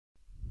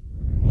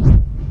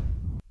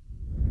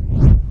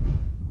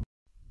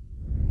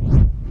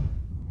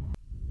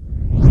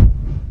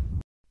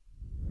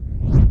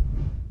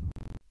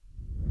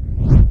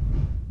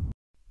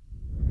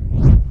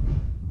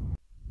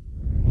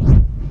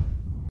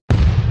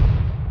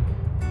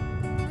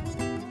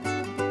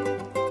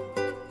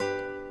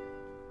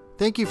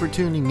Thank you for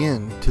tuning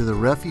in to the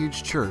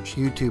Refuge Church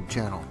YouTube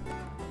channel.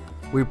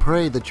 We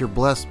pray that you're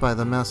blessed by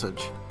the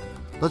message.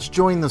 Let's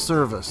join the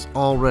service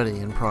already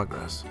in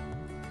progress.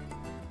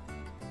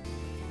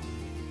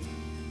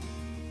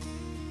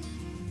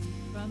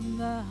 From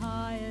the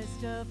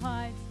highest of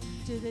heights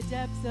to the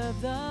depths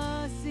of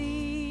the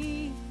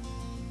sea,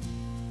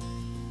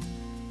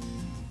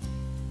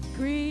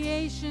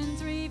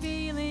 creation's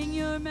revealing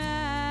your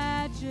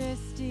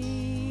majesty.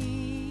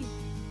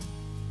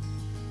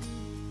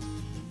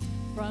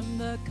 From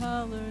the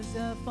colors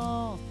of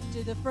fall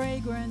to the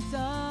fragrance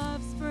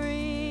of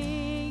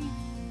spring,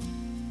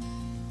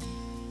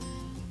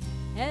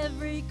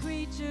 every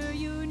creature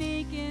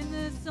unique in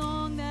the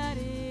song that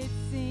it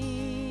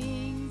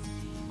sings,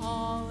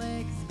 all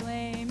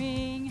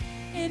exclaiming,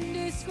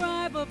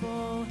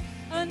 indescribable,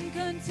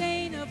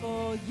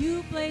 uncontainable.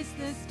 You place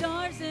the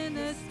stars in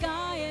the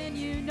sky and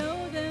you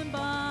know them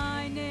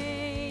by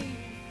name.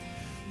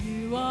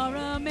 You are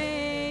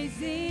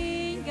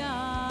amazing,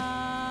 God.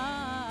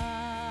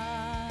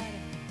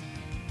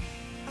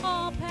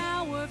 All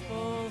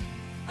powerful,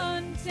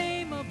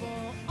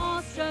 untamable,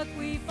 awestruck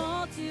we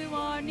fall to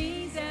our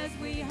knees as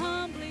we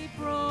humbly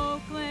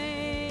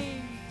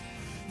proclaim,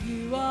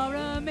 you are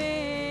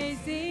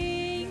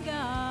amazing, God.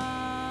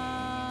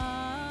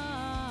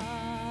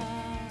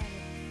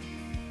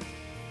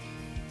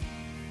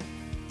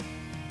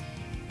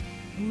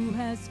 Who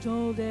has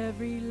told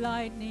every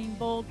lightning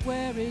bolt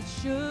where it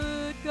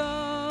should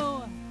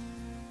go,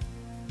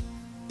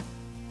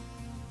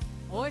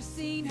 or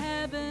seen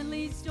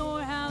heavenly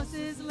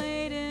storehouses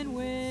laden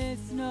with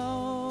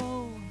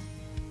snow?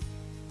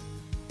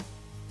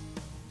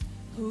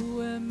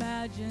 Who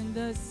imagined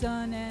the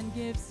sun and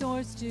gives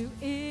source to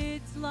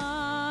its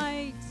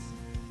light,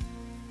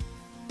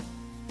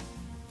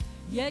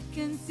 yet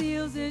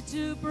conceals it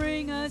to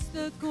bring us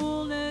the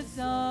coolness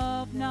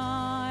of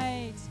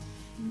night?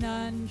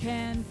 None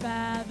can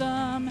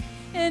fathom,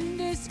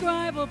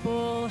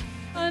 indescribable,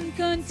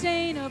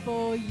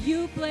 uncontainable.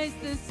 You place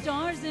the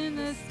stars in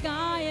the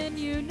sky and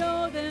you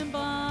know them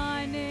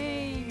by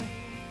name.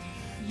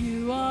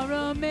 You are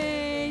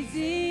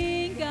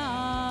amazing, God.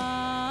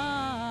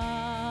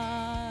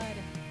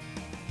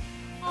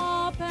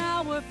 All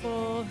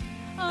powerful,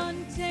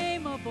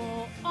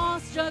 untamable,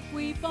 awestruck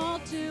we fall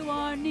to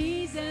our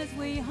knees as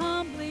we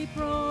humbly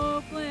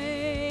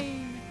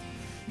proclaim,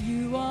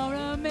 you are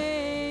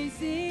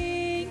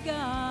amazing,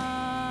 God.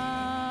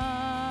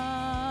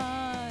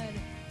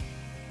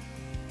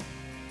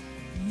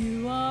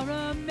 You are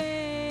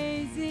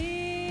amazing,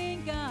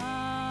 God.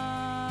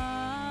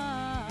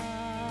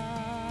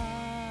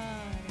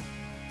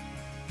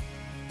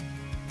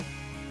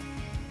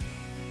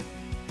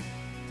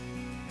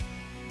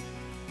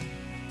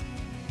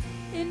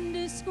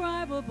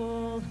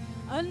 Indescribable,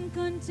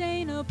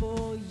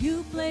 uncontainable.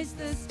 You place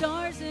the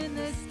stars in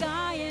the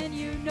sky and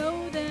you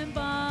know them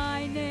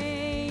by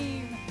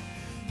name.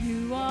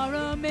 You are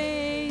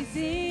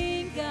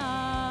amazing, God.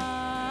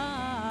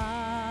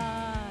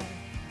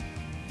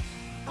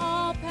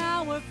 All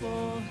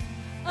powerful,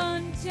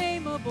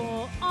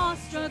 untamable,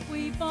 awestruck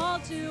we fall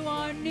to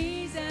our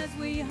knees as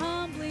we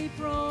humbly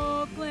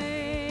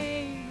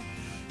proclaim,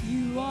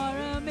 you are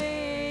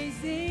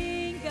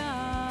amazing,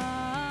 God.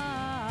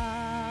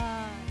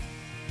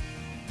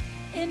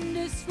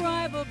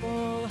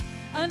 Indescribable,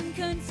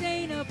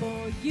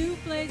 uncontainable. You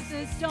place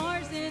the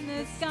stars in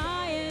the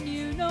sky and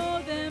you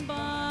know them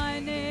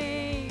by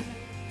name.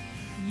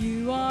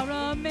 You are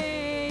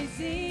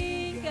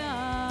amazing,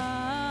 God.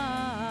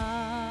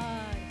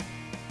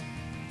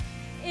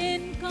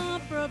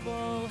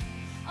 Incomparable,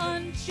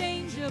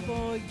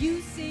 unchangeable.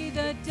 You see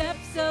the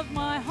depths of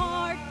my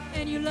heart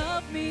and you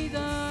love me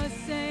the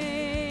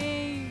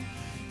same.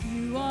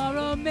 You are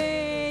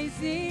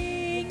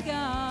amazing,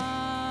 God.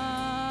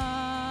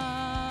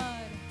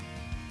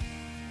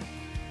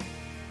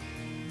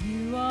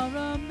 You are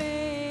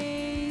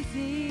amazing,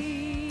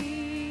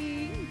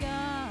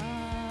 God.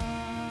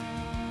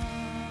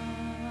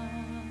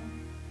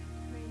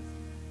 Praise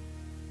you.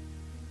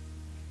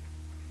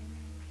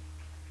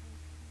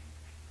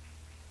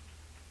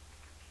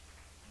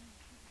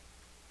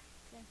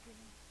 Thank you.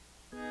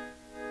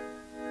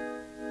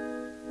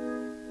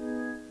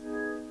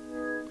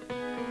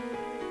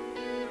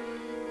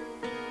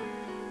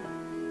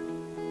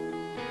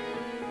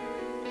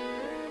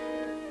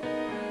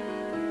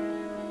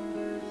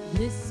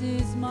 This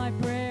is my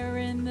prayer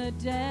in the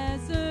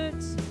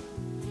desert,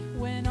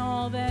 when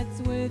all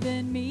that's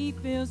within me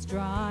feels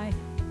dry.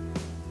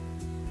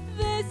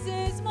 This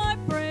is my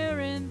prayer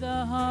in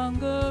the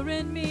hunger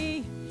in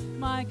me.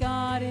 My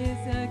God is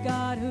a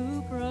God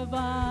who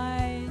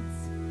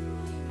provides.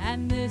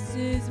 And this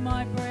is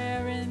my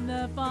prayer in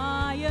the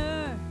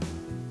fire,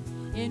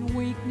 in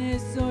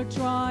weakness or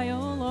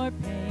trial or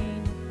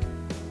pain.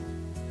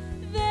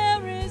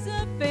 There is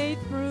a faith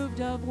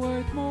proved of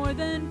worth more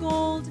than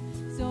gold,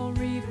 so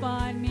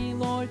refine me,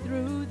 Lord,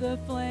 through the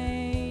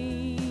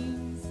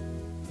flames.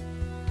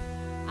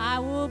 I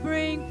will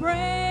bring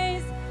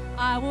praise,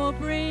 I will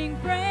bring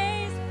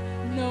praise.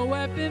 No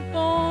weapon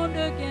formed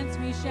against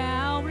me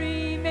shall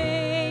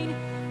remain.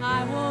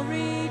 I will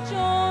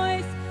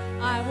rejoice,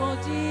 I will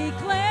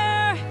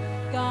declare,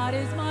 God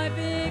is my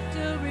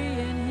victory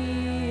and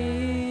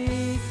He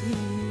is here.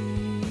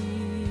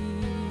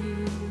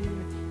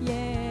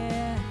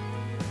 Yeah.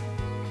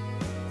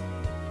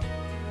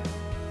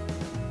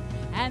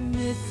 And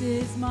this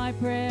is my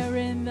prayer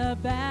in the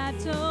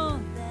battle,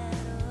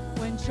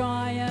 when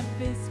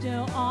triumph is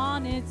still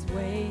on its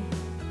way.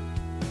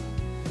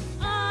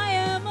 I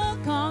am a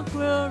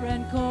conqueror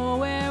and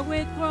co-heir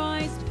with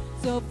Christ,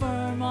 so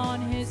firm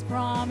on His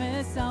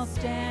promise I'll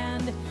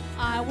stand.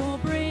 I will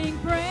bring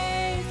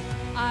praise,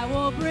 I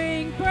will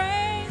bring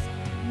praise.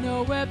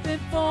 No weapon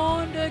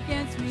formed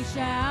against me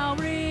shall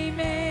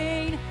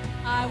remain.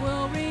 I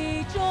will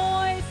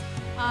rejoice,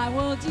 I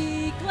will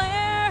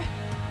declare,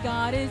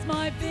 God is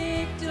my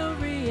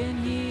victory and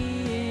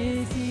He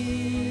is here.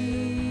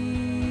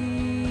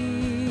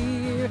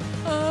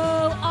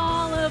 Oh,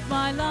 all of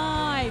my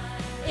life,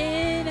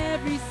 in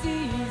every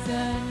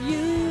season,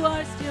 You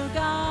are still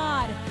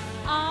God.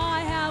 I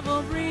have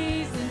a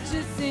reason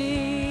to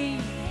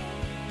sing.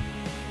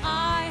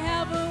 I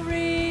have a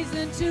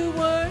reason to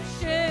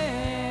worship.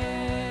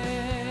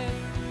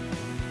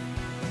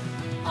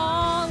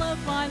 All of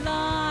my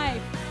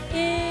life,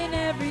 in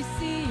every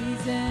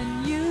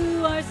season,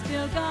 You are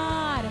still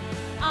God.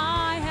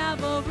 I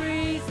have a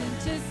reason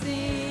to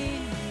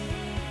sing.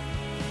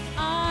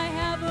 I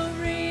have a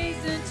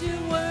reason to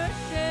worship.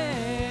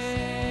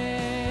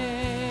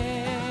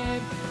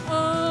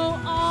 Oh,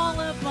 all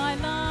of my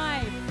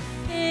life,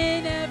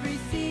 in every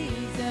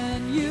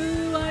season,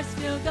 You are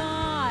still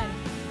God.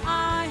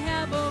 I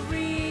have a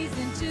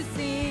reason to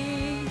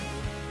sing.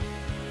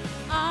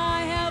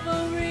 I have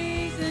a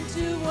reason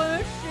to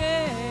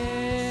worship.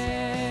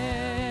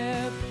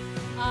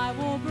 I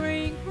will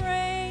bring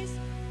praise,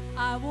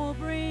 I will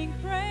bring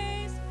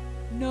praise.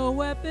 No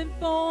weapon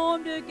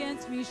formed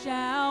against me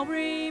shall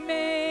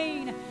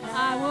remain.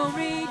 I will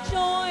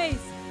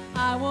rejoice,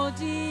 I will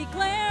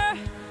declare,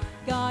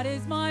 God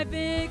is my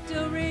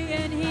victory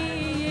and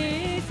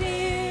He is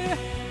here.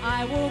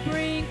 I will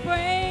bring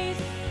praise,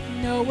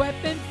 no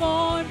weapon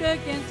formed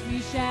against me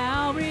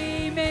shall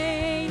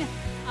remain.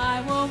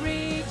 I will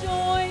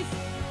rejoice,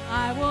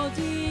 I will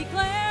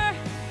declare,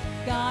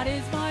 God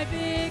is my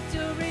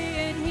victory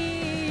and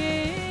He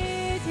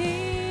is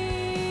here.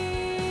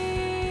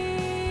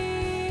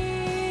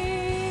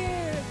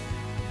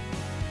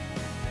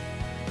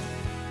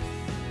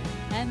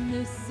 And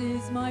this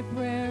is my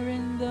prayer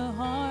in the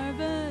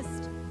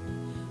harvest,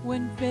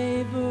 when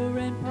favor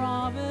and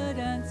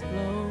providence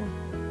flow.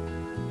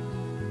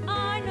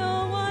 I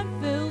know I'm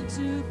filled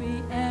to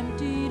be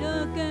emptied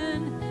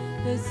again.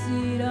 The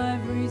seed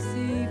I've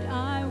received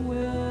I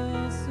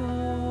will sow.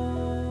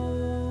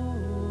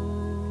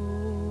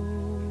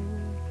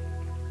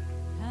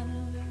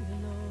 Hallelujah,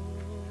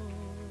 Lord.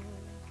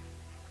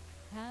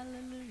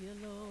 Hallelujah,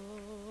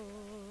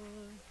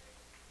 Lord.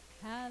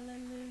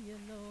 Hallelujah,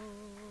 Lord.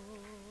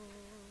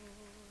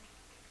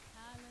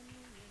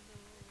 Hallelujah,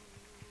 Lord.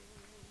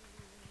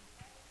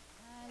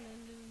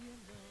 Hallelujah,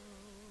 Lord.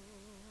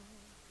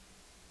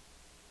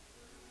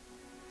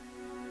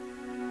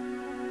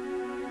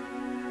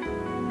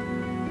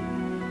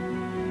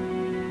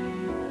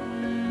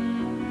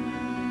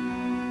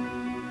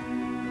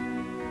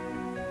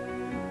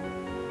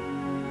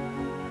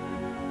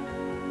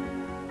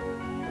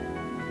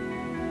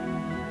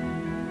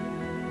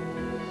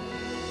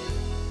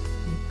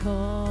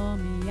 Call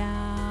me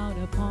out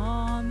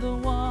upon the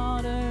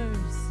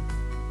waters,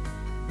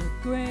 the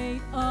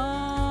great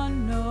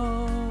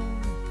unknown,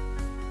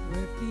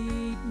 where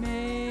feet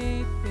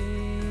may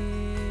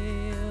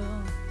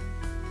fail.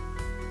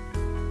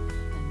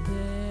 And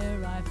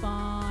there I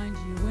find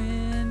You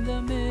in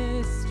the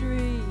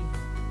mystery,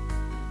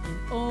 in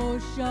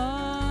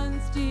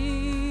oceans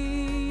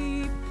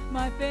deep,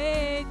 my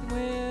faith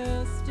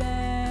will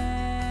stand.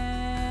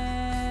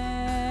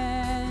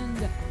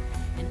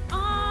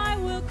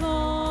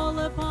 Call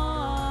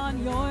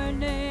upon Your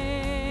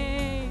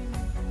name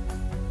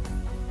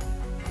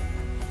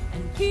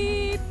and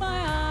keep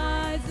my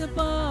eyes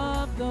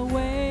above the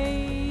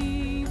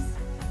waves.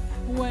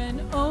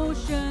 When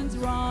oceans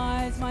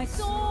rise, my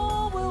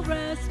soul will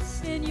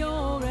rest in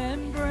Your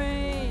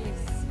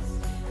embrace.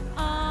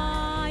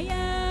 I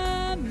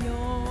am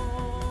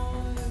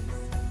Yours,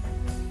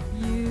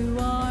 You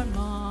are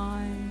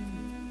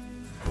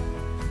mine.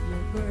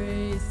 Your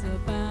grace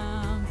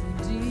abounds in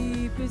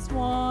deepest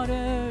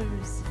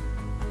waters.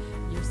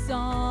 Your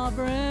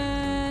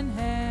sovereign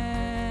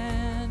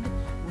hand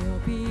will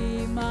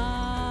be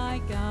my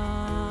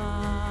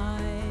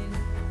guide.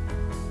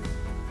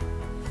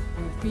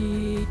 Where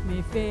feet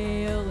may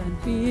fail and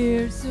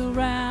fear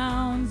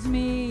surrounds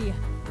me,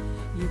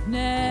 You've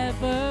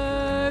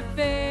never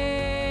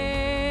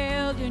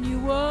failed and You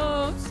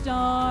won't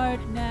start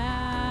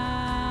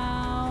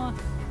now.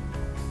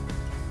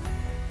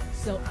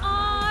 So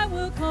I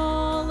will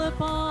call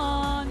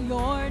upon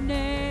Your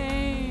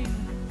name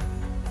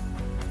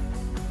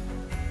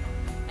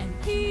and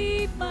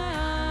keep my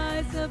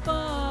eyes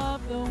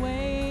above the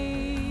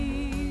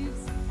waves.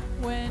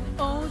 When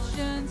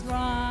oceans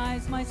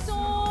rise, my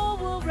soul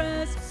will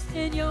rest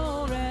in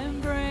your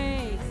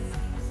embrace.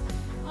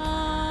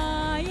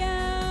 I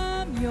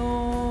am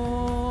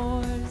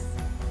yours.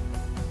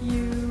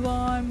 You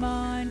are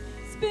mine.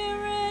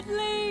 Spirit,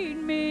 lead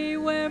me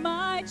where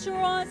my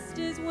trust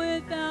is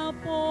without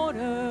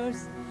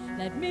borders.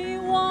 Let me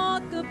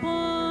walk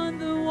upon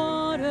the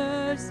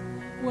waters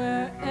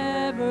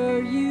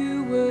wherever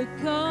you would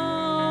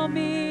call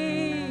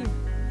me.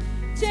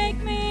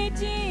 Take me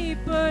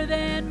deeper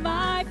than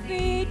my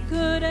feet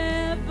could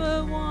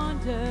ever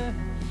wander,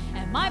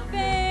 and my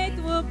faith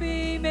will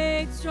be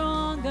made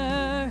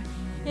stronger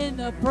in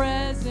the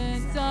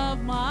presence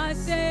of my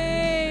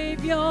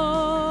Savior.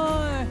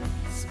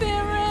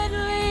 Spirit,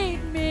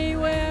 lead me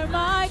where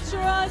my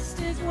trust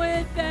is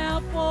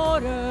without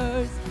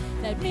borders.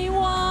 Let me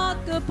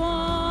walk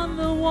upon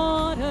the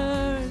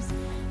waters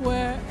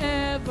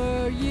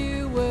wherever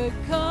you would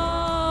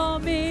call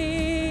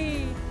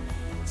me.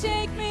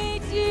 Take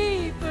me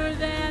deeper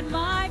than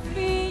my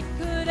feet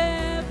could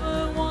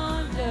ever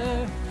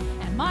wander,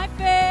 and my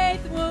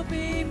faith will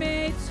be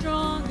made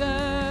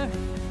stronger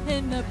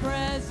in the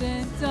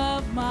presence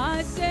of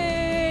my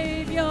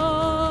Savior.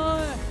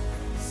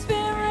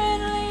 Spirit,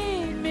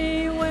 lead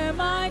me where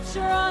my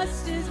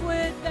trust is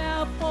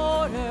without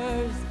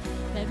borders.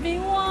 Let me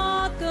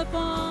walk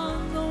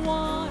upon the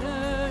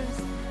waters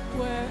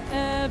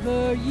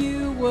wherever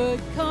you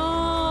would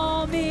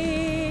call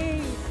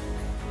me.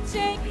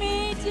 Take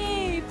me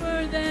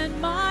deeper than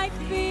my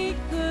feet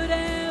could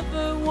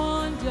ever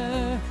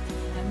wander,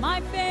 and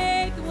my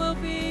faith will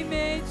be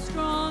made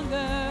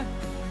stronger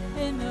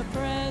in the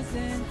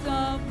presence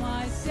of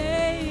my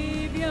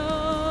Savior.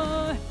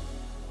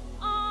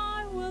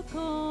 I will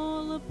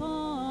call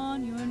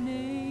upon your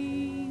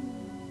name.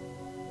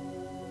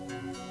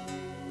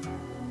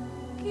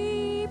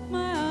 Keep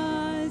my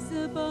eyes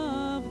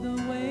above the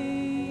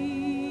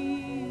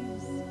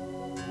waves.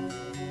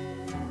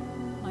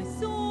 My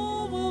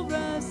soul will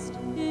rest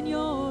in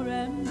your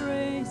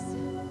embrace.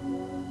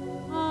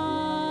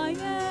 I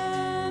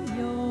am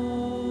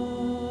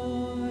yours.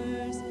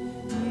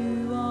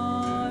 You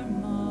are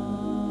mine.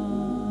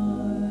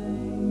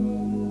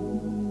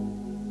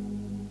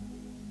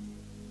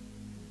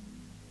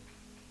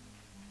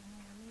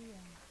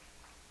 Hallelujah.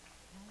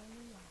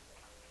 Hallelujah.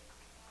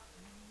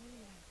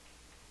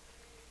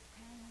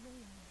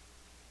 Hallelujah.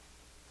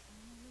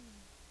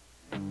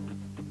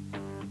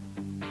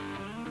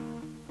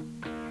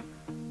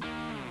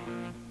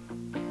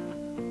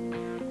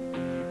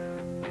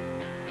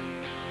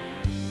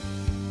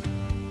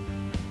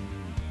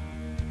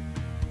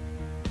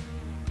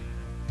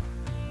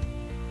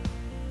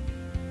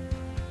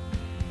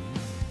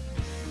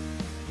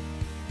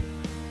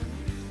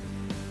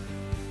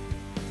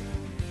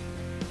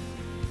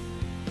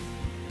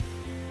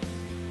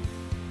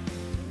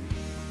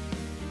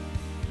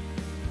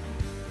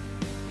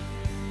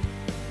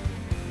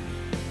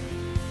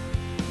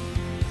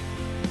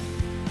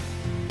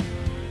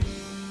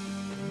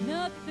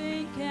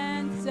 Nothing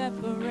can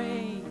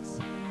separate,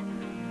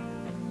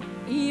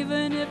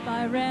 even if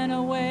I ran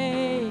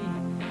away.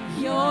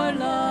 Your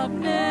love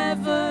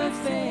never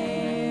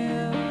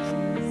fails.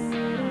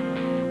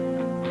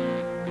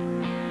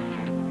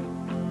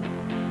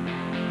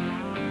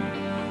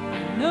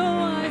 I know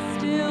I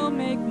still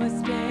make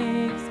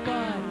mistakes,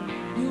 but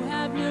you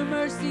have new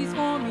mercies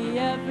for me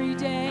every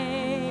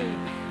day.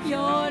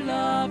 Your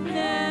love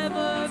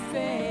never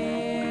fails.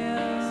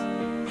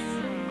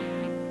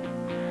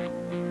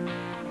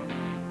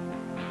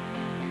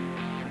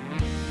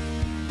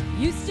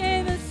 You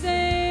stay the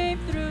same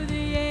through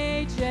the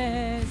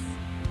ages.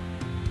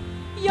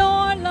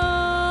 Your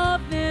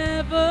love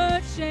never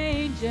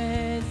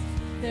changes.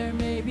 There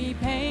may be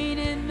pain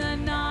in the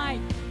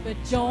night, but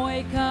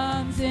joy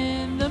comes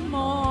in the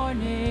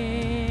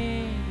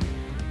morning.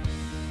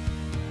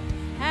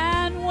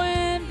 And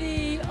when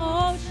the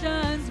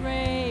oceans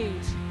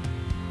rage,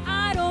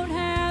 I don't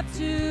have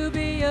to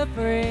be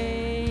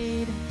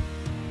afraid,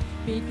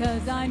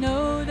 because I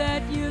know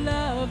that you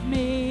love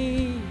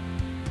me.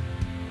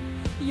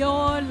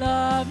 Your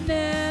love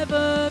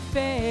never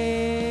fails.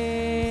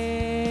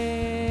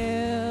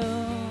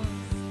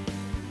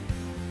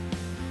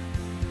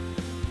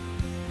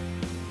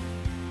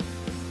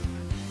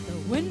 The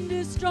wind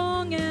is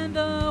strong and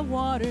the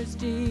water's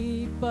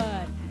deep,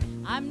 but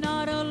I'm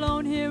not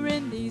alone here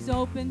in these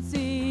open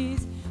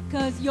seas,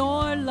 'cause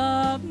your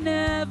love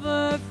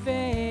never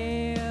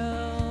fails.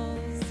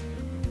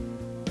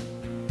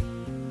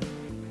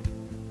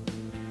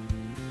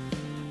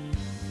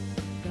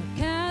 The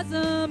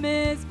chasm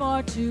is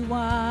far too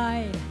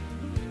wide.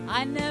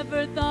 I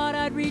never thought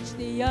I'd reach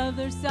the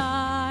other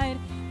side,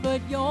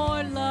 but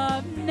your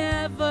love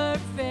never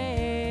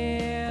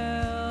fails.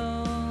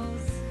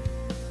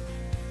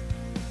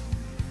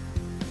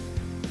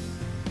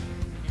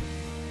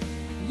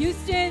 You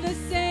stay the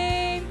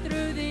same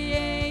through the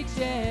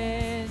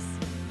ages.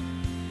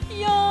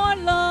 Your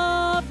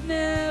love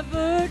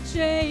never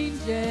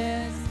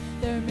changes.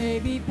 There may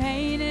be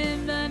pain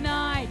in the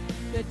night,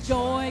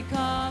 joy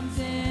comes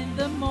in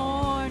the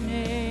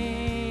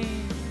morning.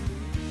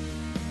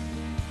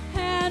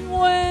 And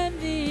when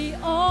the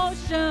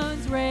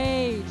oceans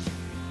rage,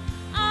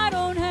 I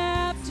don't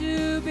have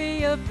to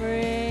be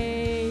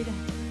afraid,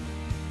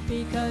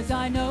 because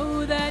I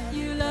know that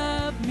you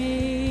love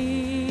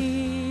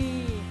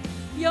me.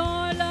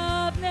 Your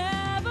love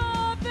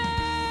never fails.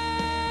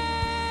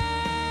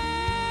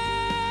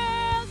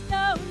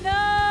 No,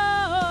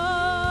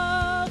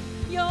 no,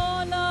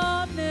 your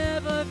love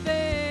never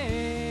fails.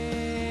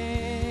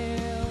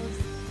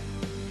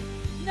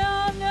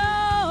 No, no,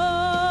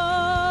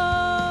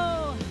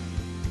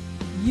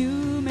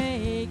 you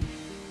make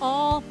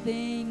all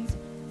things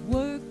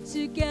work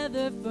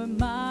together for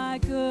my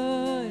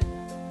good.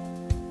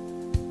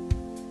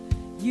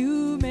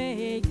 You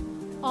make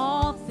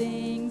all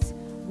things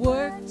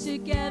work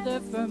together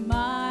for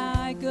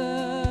my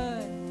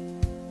good.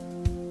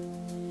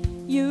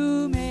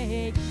 You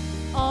make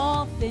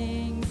all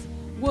things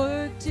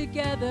work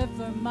together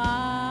for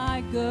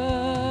my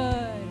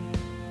good.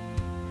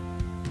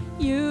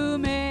 You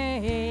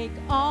make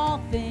all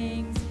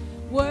things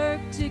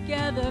work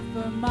together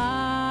for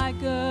my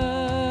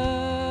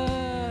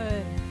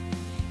good.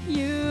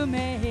 You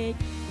make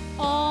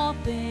all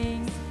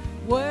things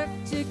work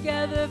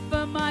together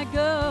for my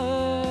good.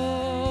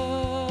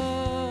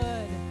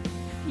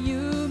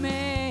 You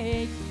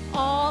make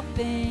all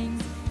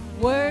things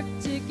work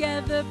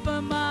together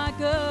for my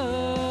good.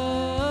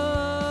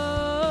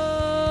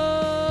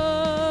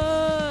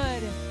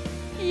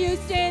 You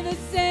stay the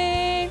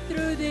same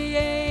through the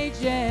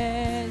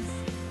ages.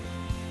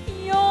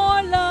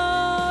 Your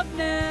love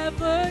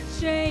never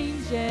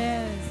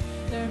changes.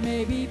 There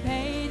may be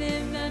pain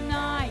in the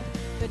night,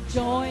 but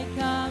joy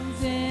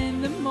comes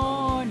in the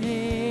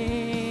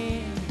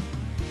morning.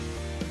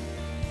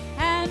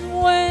 And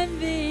when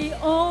the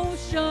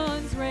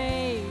oceans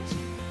rage,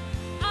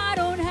 I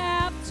don't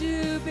have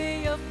to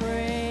be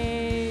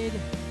afraid,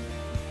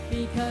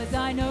 because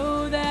I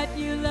know that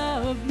you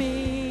love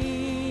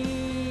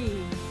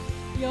me.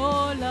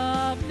 Your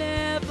love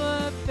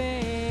never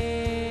fails.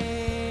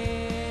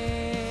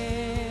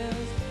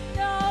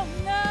 No,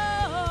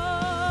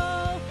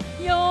 no,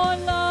 your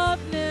love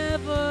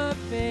never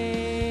fails.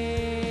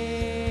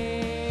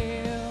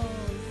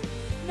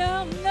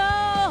 No,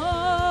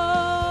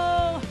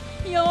 no,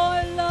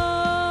 your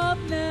love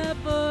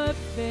never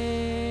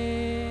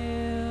fails.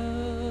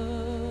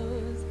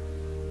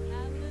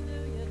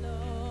 Hallelujah,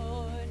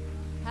 Lord.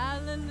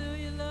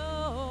 Hallelujah,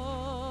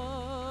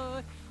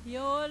 Lord.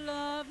 Your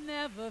love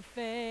never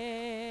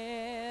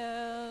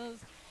fails.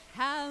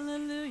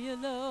 Hallelujah,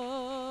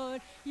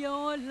 Lord.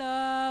 Your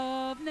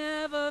love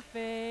never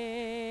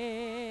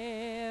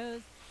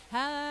fails.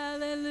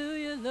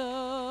 Hallelujah,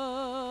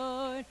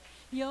 Lord.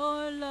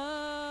 Your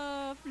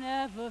love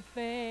never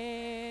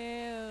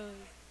fails.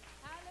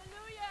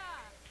 Hallelujah.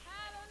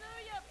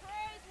 Hallelujah.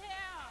 Praise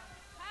him.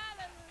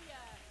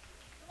 Hallelujah.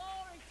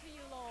 Glory to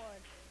you,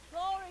 Lord.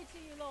 Glory to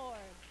you,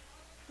 Lord.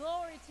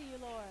 Glory to you,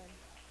 Lord.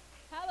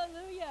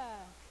 Hallelujah.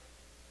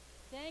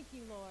 Thank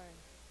you, Lord.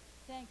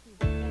 Thank you.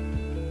 Thank you.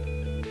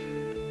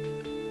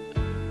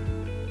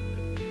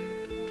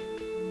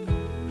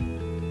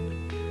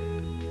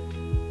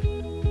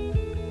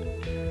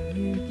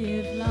 You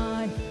give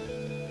life.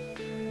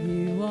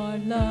 You are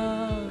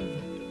love.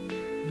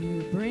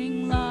 You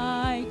bring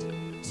light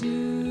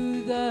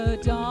to the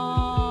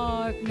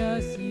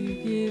darkness. You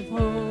give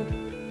hope.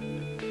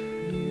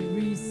 You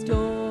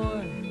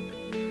restore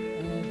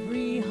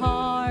every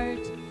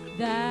heart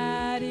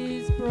that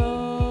is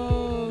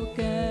broken.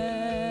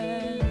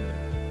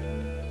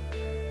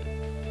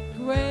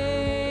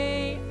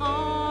 Great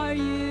are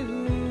you,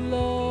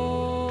 Lord.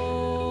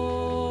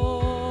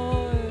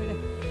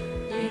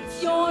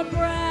 It's your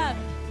breath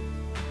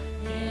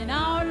in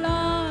our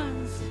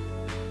lungs,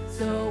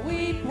 so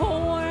we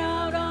pour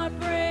out our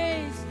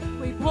praise.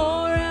 We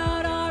pour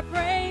out our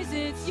praise.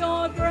 It's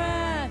your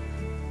breath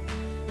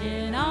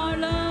in our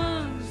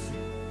lungs,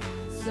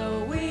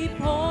 so we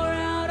pour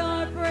out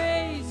our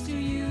praise to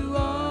you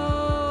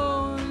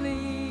only.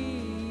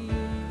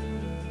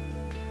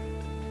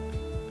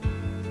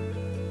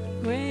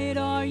 Great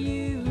are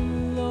you,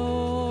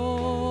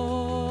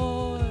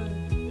 Lord.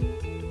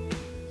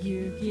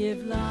 You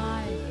give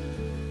life.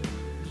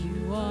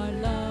 You are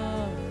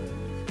love.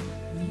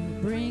 You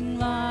bring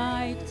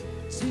light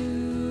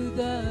to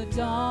the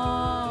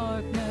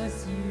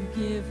darkness. You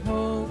give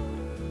hope.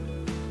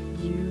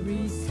 You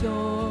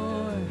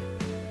restore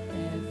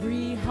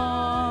every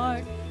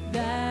heart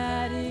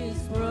that is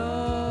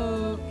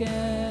broken.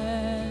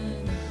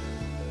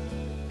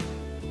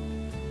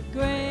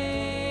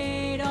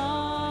 Great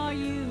are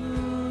you,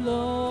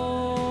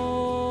 Lord.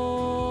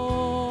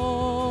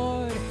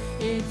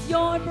 It's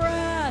your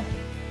breath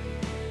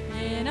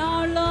in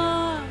our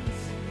lungs,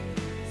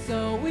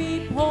 so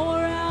we pour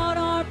out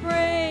our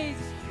praise.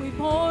 We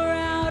pour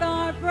out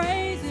our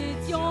praise.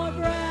 It's your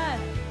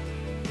breath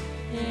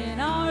in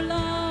our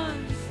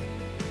lungs,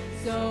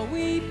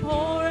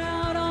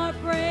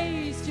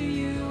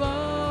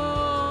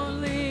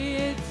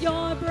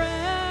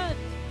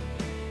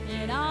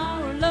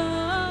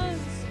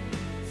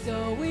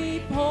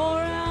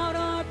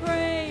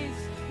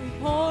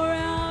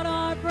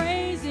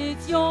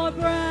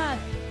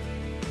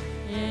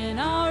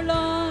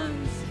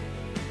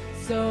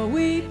 So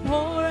we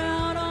pour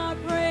out our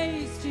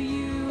praise to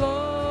you,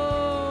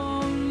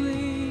 only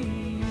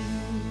you.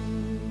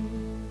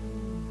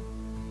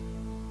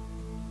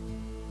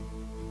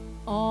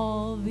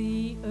 All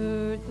the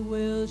earth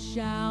will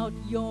shout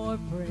your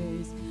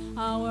praise.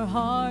 Our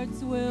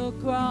hearts will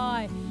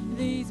cry.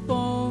 These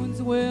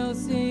bones will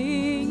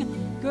sing.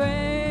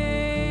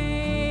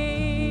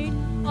 Great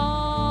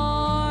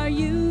are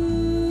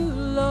you,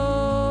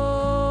 Lord.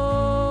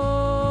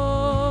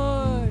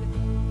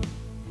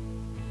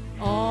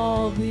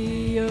 All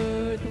the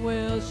earth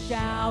will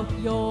shout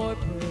your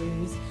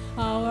praise.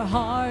 Our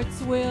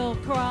hearts will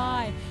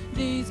cry.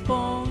 These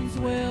bones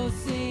will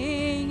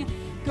sing.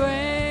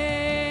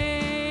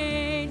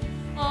 Great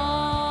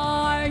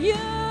are you,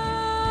 Lord.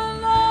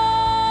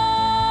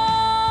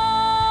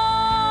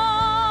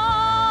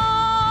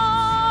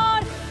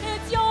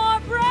 It's your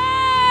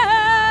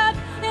breath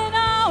in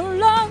our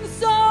lungs,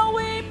 so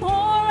we pour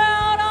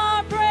out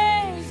our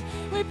praise.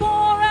 We pour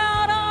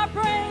out our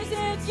praise.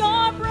 It's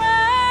your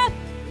breath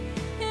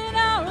in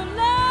our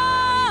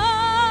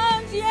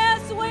lungs.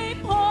 Yes, we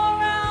pour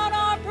out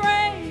our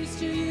praise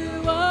to you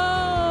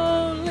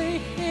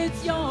only.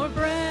 It's your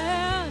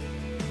breath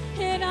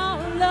in our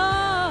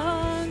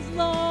lungs,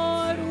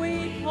 Lord.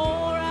 We pour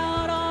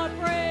out our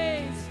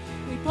praise.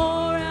 We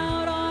pour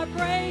out our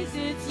praise.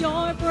 It's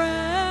your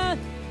breath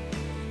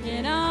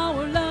in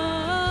our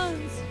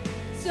lungs.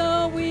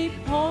 So we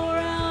pour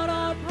out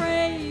our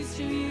praise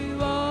to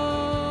you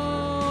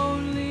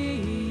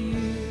only. You.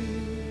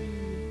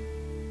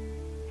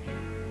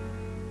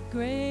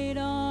 Great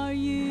are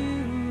you,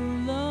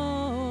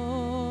 Lord.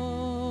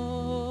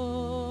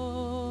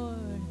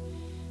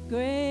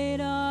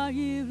 Great are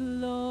you,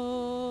 Lord.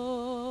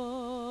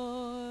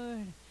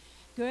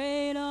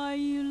 Great are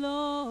you, Lord.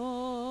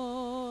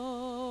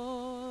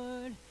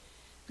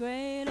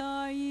 Great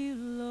are you,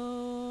 Lord.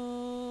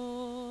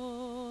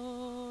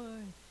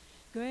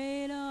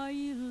 Great are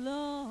you,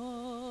 Lord.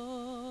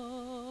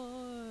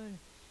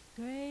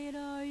 Great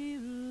are you,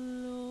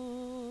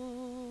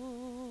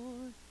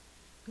 Lord.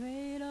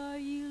 Great are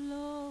you,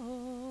 Lord.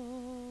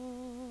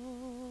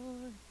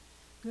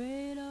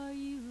 Great are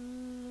you,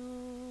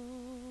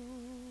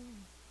 Lord.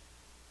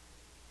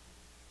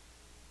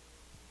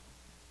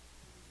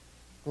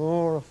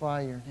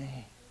 Glorify your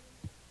name.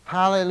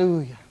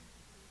 Hallelujah.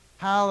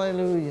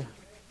 Hallelujah.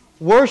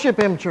 Worship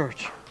him,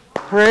 church.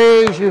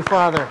 Praise you,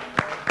 Father.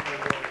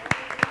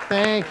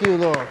 Thank you,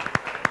 Lord.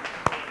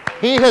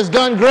 He has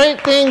done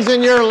great things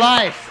in your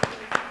life.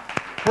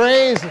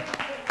 Praise him.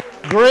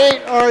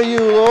 Great are you,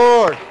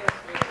 Lord.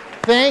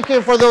 Thank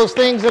you for those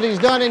things that he's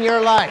done in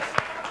your life.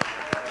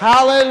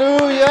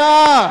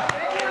 Hallelujah.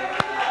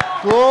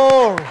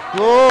 Glory,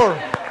 glory.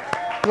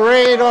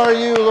 Great are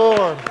you,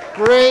 Lord.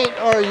 Great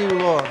are you,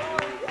 Lord.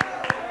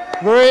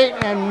 Great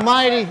and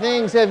mighty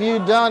things have you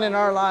done in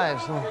our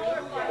lives, Lord.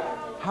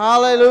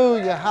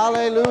 Hallelujah,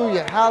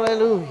 hallelujah,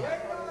 hallelujah.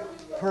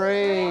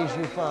 Praise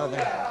you, Father.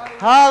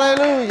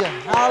 Hallelujah,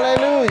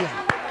 hallelujah.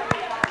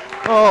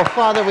 Oh,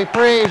 Father, we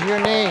praise your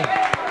name.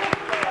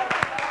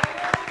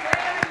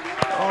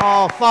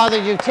 Oh, Father,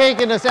 you've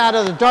taken us out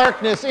of the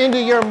darkness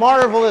into your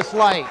marvelous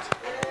light.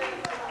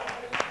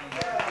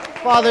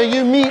 Father,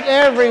 you meet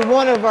every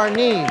one of our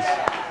needs.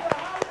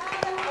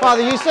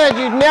 Father, you said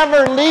you'd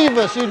never leave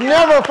us. You'd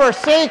never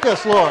forsake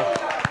us, Lord.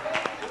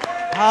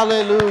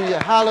 Hallelujah,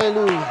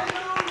 hallelujah,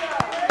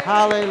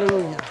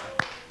 hallelujah,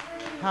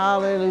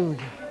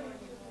 hallelujah.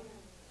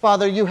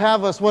 Father, you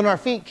have us when our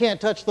feet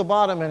can't touch the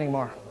bottom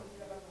anymore.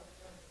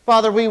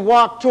 Father, we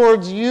walk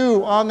towards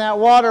you on that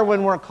water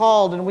when we're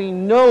called, and we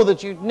know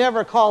that you'd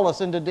never call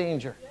us into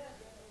danger.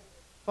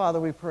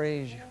 Father, we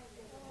praise you.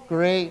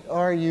 Great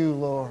are you,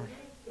 Lord.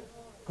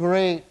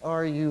 Great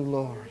are you,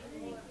 Lord.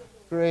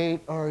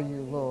 Great are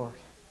you, Lord.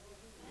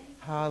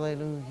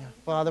 Hallelujah.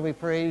 Father, we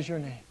praise your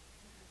name.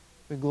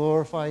 We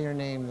glorify your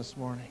name this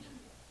morning.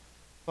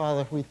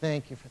 Father, we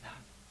thank you for that.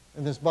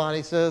 And this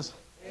body says,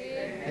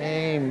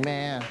 amen.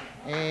 Amen.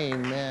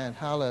 Amen.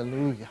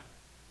 Hallelujah.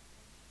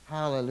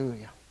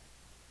 Hallelujah.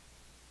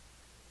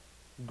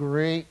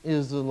 Great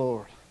is the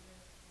Lord.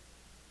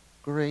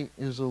 Great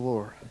is the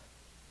Lord.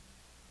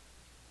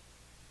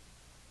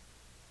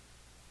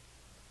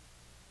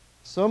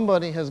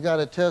 Somebody has got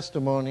a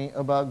testimony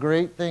about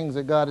great things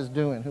that God is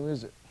doing. Who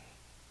is it?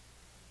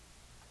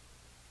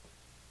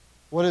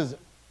 What is it?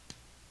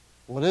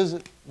 What is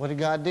it? What did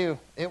God do?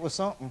 It was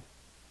something.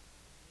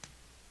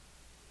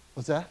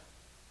 What's that?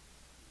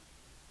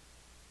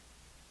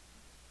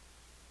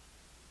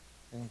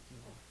 Thank you,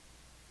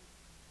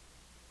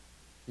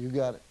 Lord. You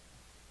got it.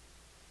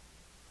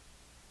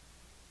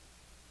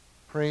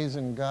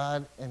 Praising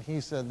God, and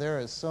he said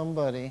there is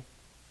somebody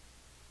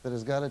that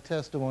has got a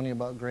testimony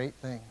about great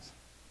things.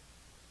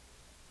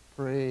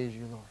 Praise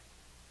you, Lord.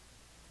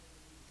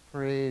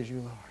 Praise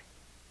you, Lord.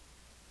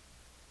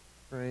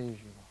 Praise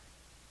you,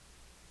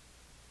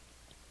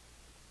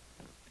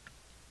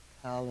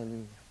 Lord.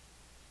 Hallelujah.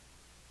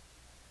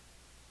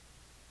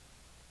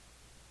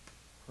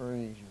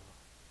 Praise you, Lord.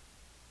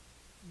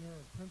 There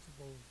are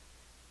principles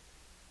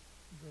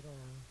that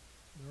are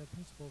There are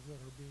principles that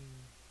are being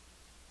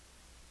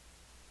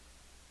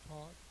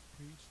taught,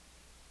 preached,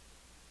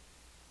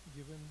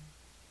 given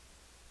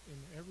in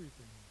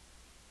everything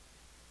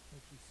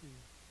that you see.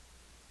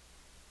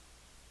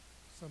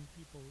 Some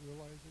people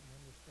realize it and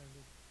understand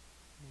it,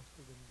 most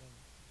of them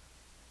don't.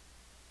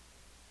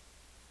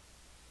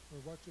 We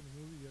were watching a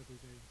movie the other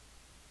day,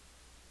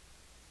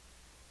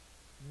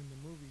 and in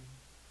the movie,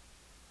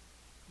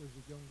 there's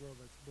a young girl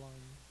that's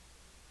blind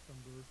from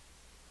birth.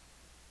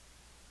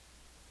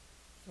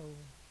 So,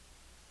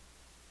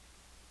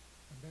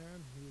 a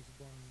man who is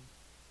blind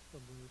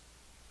from birth,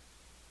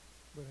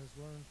 but has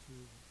learned to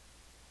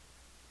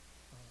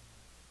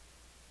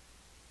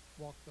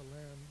walk the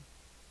land,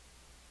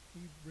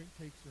 he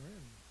takes her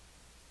in.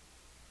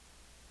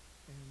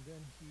 And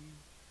then he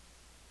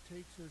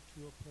takes her to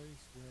a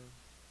place where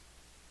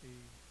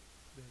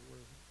there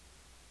were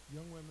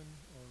young women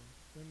or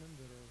women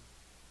that are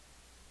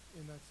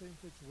in that same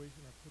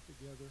situation are put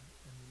together,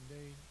 and then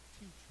they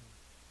teach her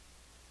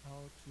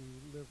how to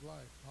live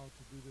life, how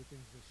to do the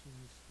things that she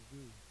needs to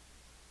do. And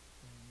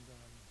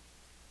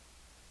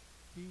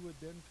he would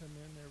then come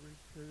in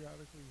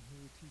periodically, and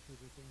he would teach her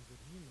the things that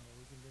he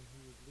knows, and then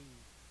he would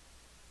leave.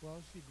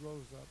 Well, she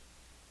grows up.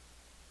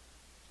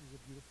 She's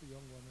a beautiful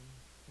young woman,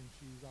 and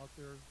she's out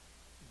there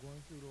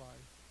going through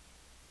life.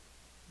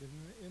 Then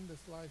in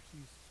this life,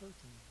 she's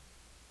searching.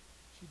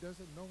 She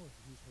doesn't know if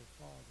he's her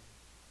father.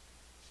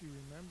 She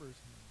remembers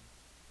him,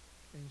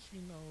 and she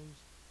knows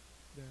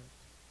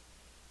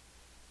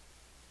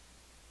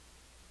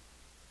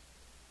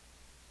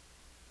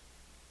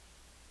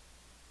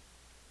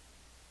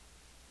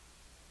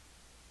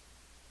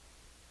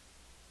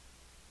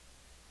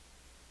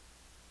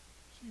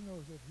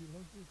that he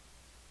loves her.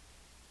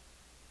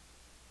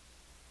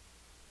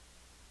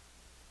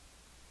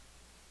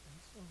 And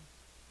so,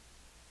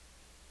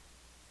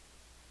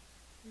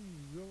 when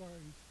you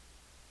realize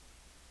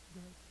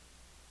that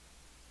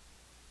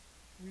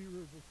we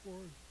were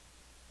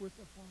with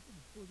the Father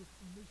before the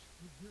foundation of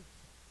the earth,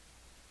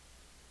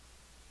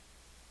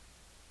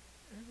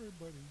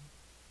 everybody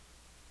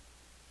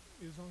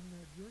is on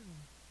that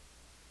journey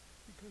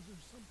because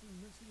there's something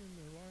missing in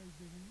their lives.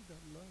 They need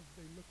that love.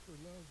 They look for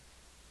love.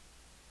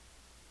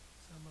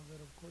 Some of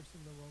it, of course, in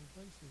the wrong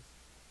places.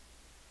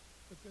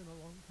 But then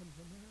along comes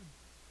a man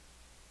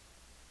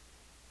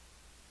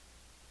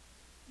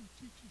who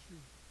teaches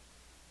you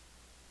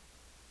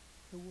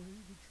the way,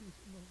 the truth,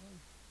 and the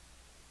life.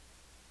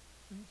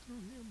 And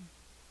through him,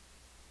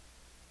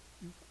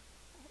 you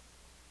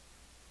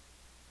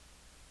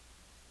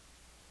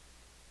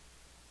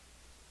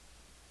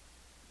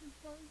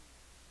find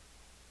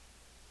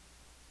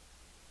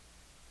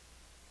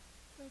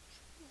that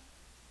true love.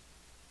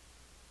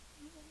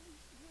 You've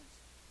always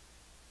missed,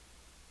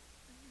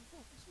 and you've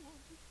always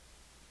wanted.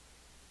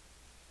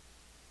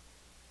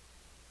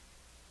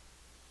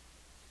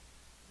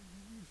 And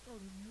then you start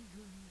a new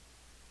journey,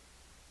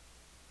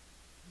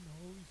 and the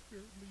Holy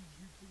Spirit leads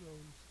you to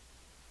those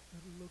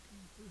that are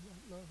looking for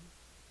that love.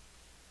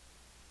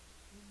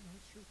 And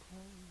that's your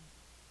calling.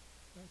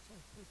 That's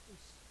our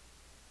purpose,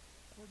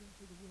 according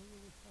to the will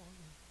of the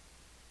Father.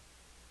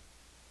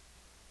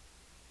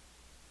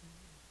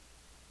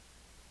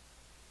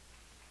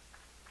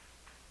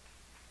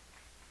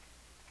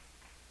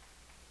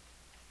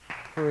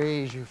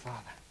 Praise you,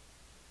 Father.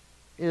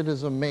 It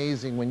is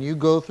amazing when you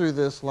go through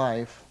this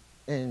life,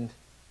 and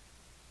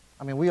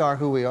I mean, we are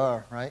who we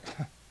are, right?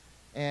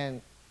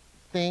 And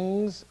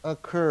things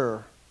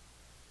occur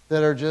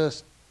that are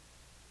just,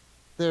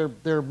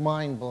 they're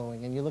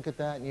mind-blowing. And you look at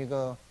that and you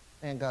go,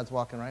 man, God's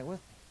walking right with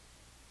me.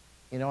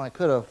 You know, I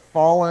could have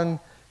fallen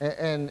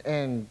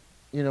and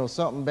you know,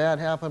 something bad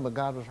happened, but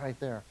God was right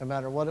there, no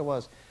matter what it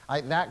was.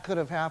 That could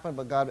have happened,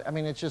 but God, I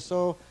mean, it's just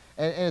so,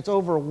 and it's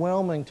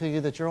overwhelming to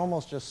you that you're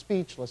almost just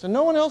speechless. And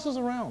no one else is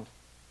around.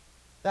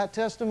 That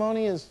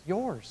testimony is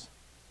yours.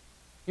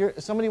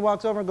 Somebody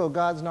walks over and goes,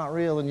 God's not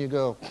real, and you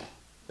go,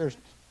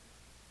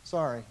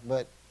 sorry,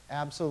 but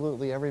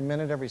absolutely every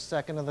minute, every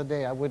second of the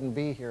day, I wouldn't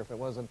be here if it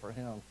wasn't for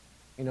him.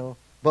 You know,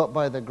 but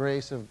by the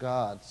grace of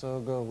God, so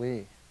go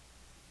we.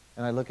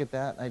 And I look at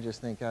that, and I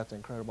just think that's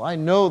incredible. I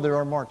know there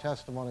are more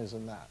testimonies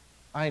than that.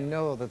 I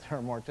know that there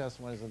are more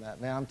testimonies than that.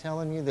 Man, I'm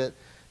telling you that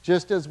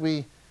just as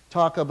we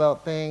talk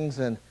about things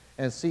and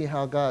see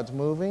how God's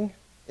moving,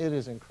 it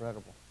is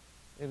incredible.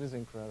 It is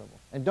incredible.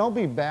 And don't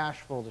be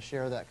bashful to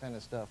share that kind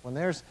of stuff.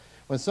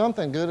 When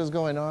something good is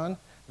going on,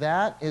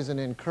 that is an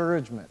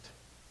encouragement.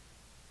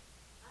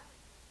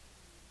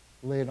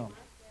 Lay it on.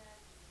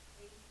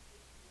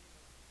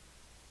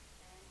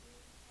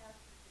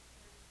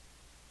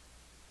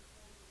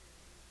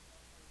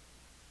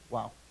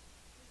 Wow.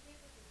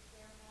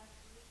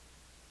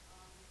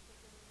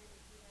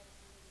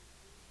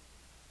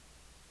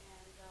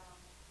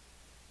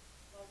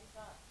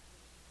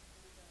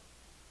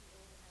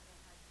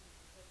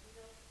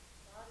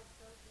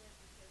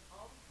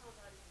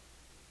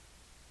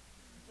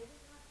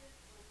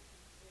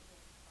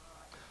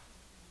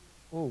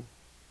 Oh.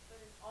 But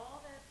in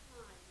all that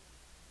time,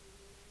 he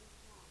remained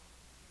calm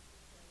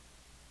and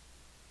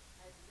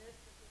as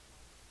lived with his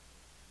life.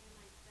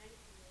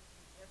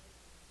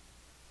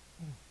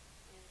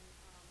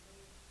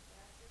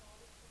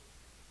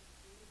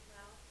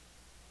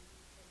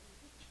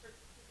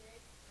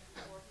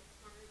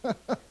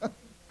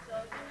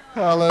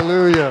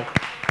 Hallelujah.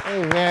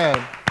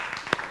 Amen.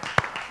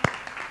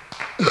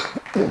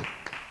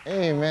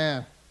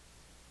 Amen.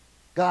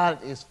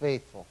 God is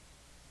faithful.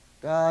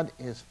 God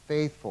is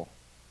faithful.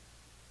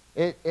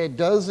 It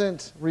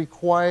doesn't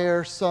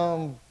require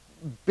some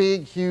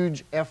big,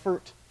 huge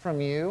effort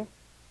from you.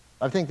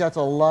 I think that's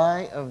a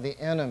lie of the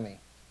enemy.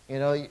 You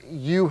know,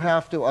 you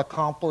have to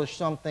accomplish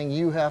something.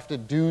 You have to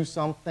do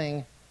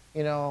something.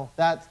 You know,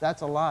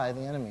 that's a lie of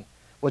the enemy.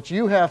 What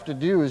you have to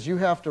do is you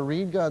have to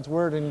read God's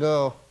Word and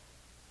go,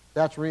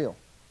 that's real.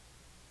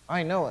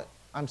 I know it.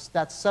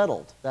 That's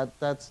settled.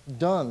 That's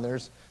done.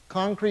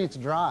 Concrete's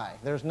dry.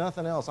 There's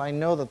nothing else. I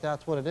know that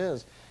that's what it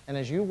is. And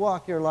as you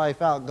walk your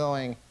life out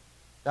going,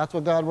 that's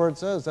what God's Word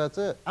says, that's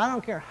it. I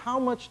don't care how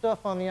much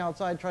stuff on the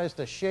outside tries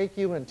to shake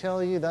you and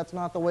tell you that's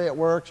not the way it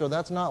works or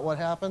that's not what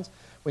happens.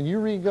 When you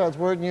read God's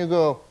Word and you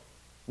go,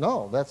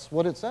 no, that's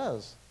what it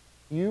says,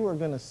 you are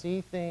going to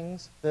see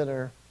things that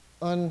are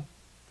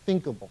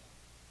unthinkable.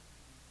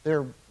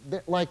 They're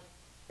like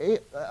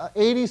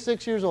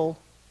 86 years old,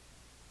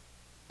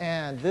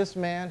 and this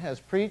man has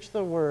preached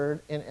the Word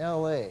in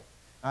L.A.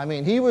 I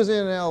mean, he was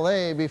in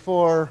L.A.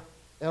 before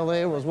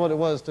L.A. was what it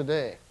was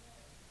today.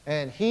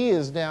 And he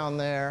is down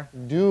there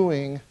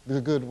doing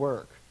the good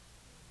work.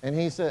 And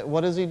he said,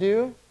 what does he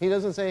do? He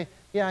doesn't say,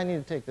 yeah, I need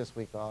to take this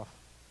week off.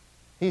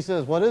 He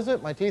says, what is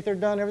it? My teeth are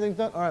done, everything's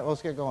done? All right,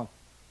 let's get going.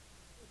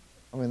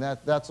 I mean,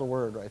 that's the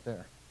Word right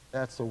there.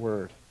 That's the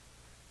Word.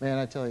 Man,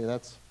 I tell you,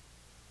 that's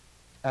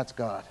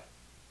God.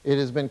 It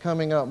has been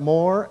coming up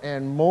more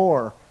and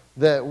more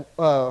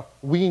that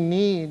we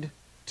need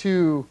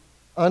to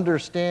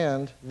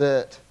understand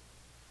that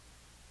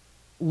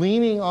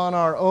leaning on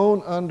our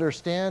own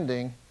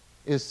understanding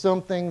is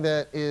something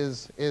that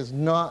is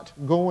not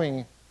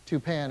going to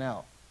pan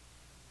out.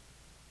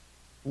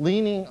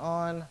 Leaning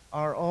on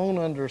our own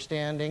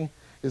understanding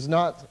is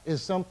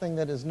something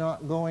that is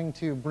not going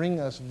to bring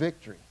us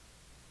victory.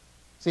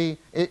 See,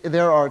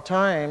 there are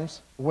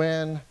times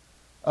when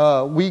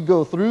we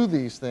go through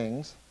these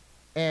things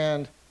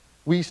and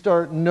we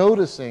start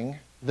noticing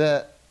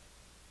that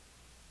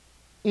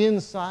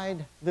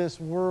inside this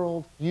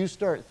world, you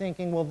start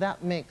thinking, well,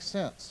 that makes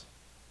sense.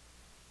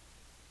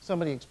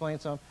 Somebody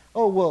explained something.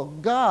 Oh, well,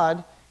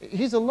 God,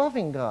 He's a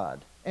loving God,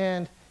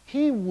 and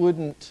He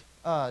wouldn't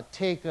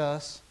take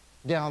us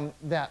down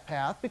that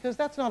path because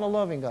that's not a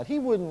loving God. He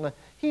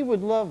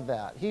would love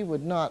that. He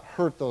would not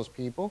hurt those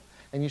people.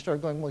 And you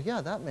start going, well,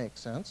 yeah, that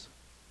makes sense.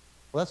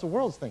 Well, that's the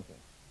world's thinking.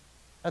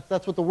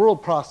 That's what the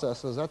world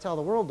processes. That's how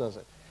the world does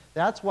it.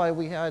 That's why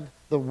we had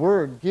the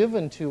Word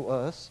given to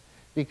us,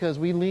 because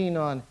we lean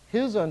on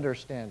His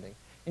understanding.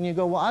 And you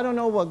go, well, I don't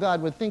know what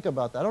God would think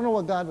about that. I don't know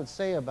what God would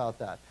say about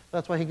that.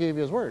 That's why He gave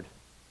you His Word.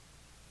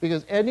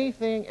 Because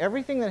everything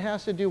that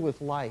has to do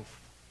with life,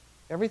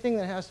 everything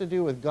that has to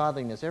do with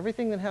godliness,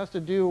 everything that has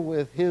to do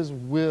with His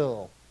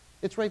will,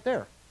 it's right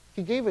there.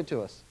 He gave it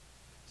to us.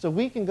 So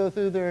we can go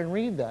through there and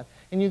read that.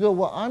 And you go,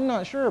 well, I'm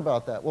not sure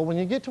about that. Well, when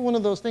you get to one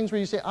of those things where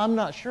you say, I'm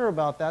not sure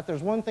about that,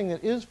 there's one thing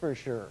that is for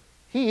sure.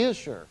 He is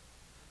sure.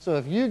 So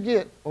if you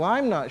get, well,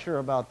 I'm not sure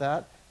about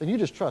that, then you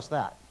just trust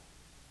that.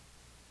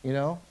 You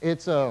know,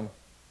 it's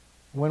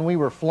when we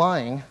were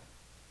flying,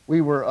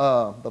 we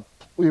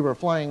were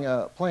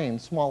flying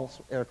planes, small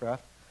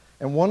aircraft,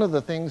 and one of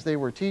the things they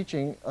were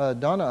teaching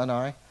Donna and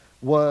I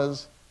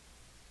was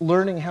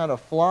learning how to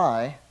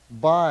fly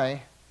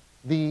by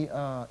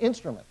the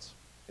instruments.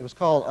 It was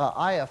called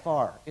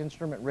IFR,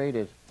 instrument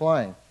rated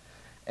flying.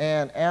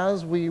 And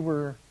as we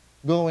were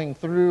going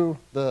through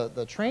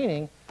the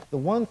training, the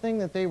one thing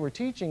that they were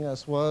teaching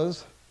us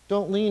was,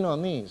 don't lean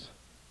on these.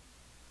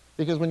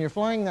 Because when you're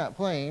flying that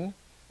plane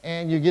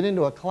and you get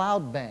into a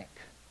cloud bank,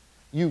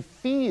 you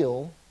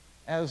feel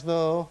as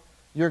though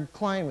you're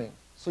climbing,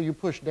 so you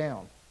push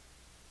down.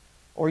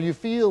 Or you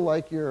feel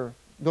like you're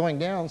going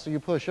down, so you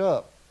push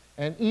up.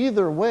 And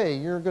either way,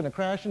 you're going to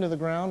crash into the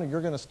ground, or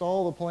you're going to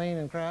stall the plane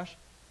and crash.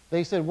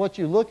 They said what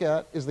you look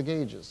at is the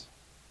gauges.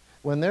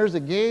 When there's a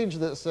gauge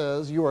that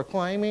says you are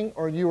climbing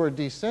or you are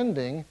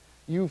descending,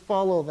 you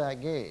follow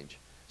that gauge.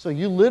 So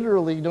you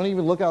literally don't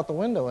even look out the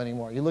window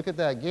anymore. You look at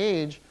that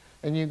gauge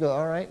and you go,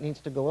 all right, needs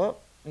to go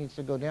up, needs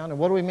to go down. And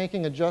what are we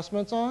making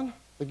adjustments on?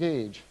 The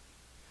gauge.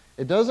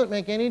 It doesn't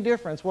make any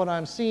difference what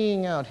I'm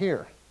seeing out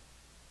here.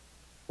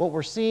 What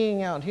we're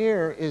seeing out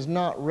here is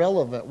not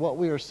relevant. What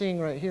we are seeing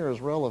right here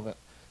is relevant.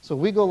 So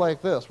we go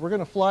like this. We're going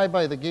to fly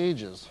by the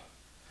gauges.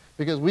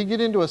 Because we get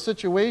into a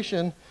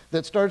situation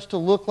that starts to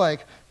look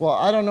like, well,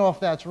 I don't know if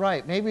that's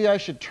right. Maybe I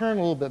should turn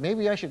a little bit.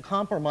 Maybe I should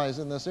compromise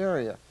in this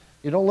area.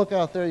 You don't look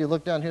out there. You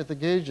look down here at the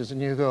gauges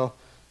and you go,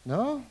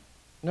 no,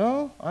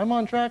 I'm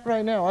on track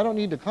right now. I don't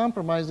need to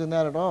compromise in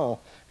that at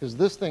all. Because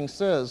this thing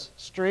says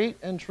straight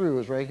and true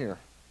is right here.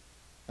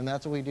 And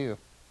that's what we do.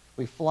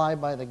 We fly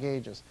by the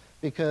gauges.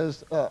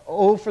 Because,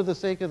 for the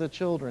sake of the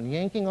children,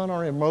 yanking on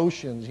our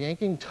emotions,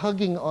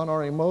 tugging on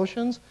our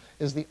emotions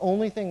is the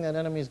only thing that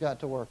enemy's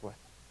got to work with.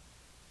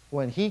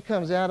 When he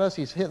comes at us,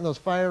 he's hitting those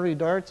fiery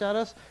darts at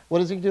us,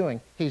 what is he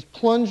doing? He's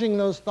plunging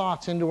those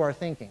thoughts into our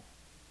thinking.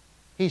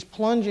 He's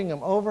plunging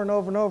them over and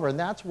over and over. And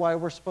that's why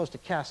we're supposed to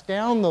cast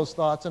down those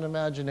thoughts and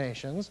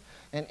imaginations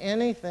and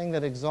anything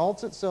that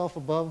exalts itself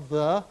above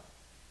the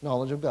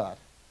knowledge of God.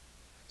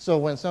 So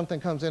when something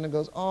comes in and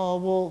goes, oh,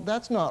 well,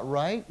 that's not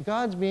right.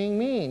 God's being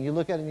mean. You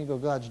look at it and you go,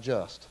 God's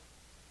just.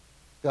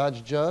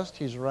 God's just,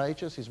 He's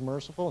righteous, He's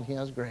merciful, and He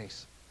has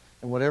grace.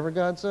 And whatever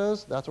God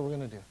says, that's what we're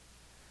going to do.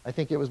 I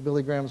think it was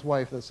Billy Graham's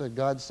wife that said,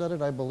 God said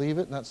it, I believe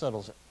it, and that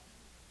settles it.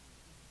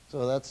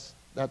 So that's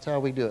how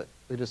we do it.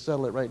 We just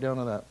settle it right down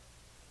to that.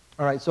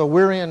 All right, so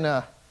we're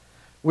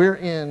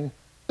in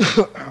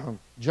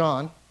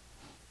John,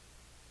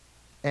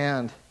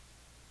 and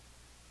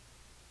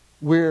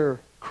we're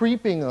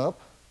creeping up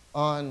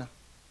on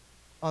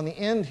the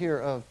end here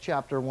of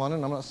chapter 1,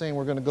 and I'm not saying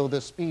we're going to go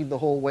this speed the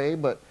whole way,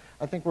 but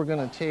I think we're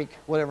going to take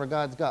whatever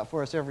God's got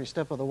for us every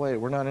step of the way.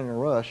 We're not in a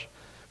rush.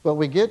 But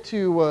we get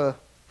to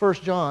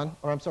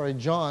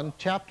John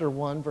chapter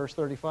 1, verse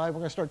 35. We're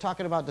going to start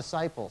talking about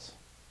disciples.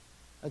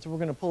 That's what we're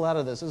going to pull out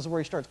of this. This is where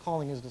He starts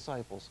calling His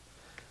disciples.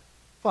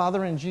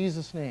 Father, in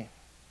Jesus' name,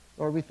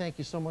 Lord, we thank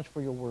You so much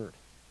for Your word.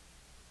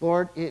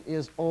 Lord, it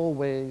is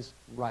always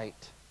right.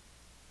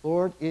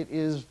 Lord, it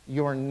is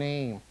Your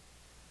name.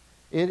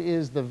 It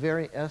is the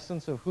very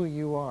essence of who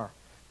You are.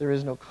 There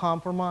is no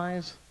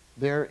compromise.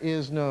 There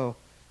is no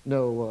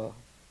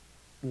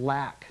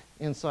lack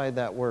inside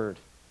that word.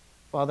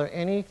 Father,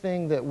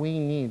 anything that we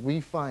need,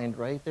 we find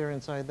right there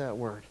inside that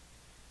word.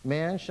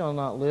 Man shall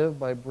not live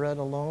by bread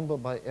alone, but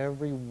by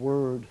every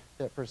word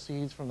that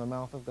proceeds from the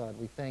mouth of God.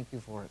 We thank You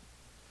for it.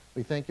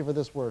 We thank You for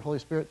this word. Holy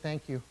Spirit,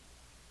 thank You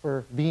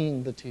for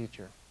being the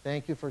teacher.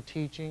 Thank You for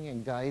teaching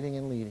and guiding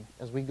and leading.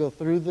 As we go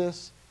through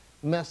this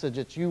message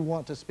that You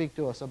want to speak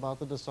to us about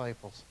the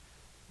disciples,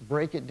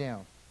 break it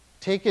down.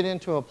 Take it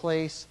into a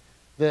place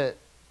that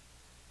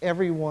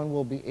everyone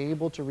will be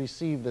able to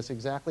receive this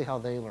exactly how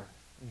they learn.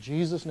 In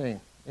Jesus' name,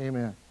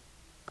 amen.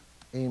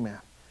 Amen.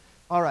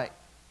 All right,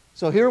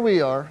 so here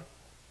we are,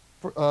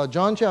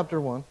 John chapter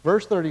 1,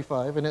 verse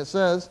 35, and it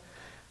says,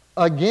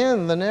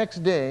 again the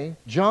next day,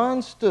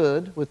 John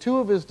stood with two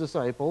of his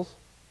disciples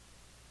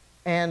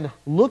and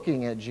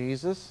looking at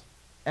Jesus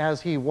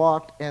as He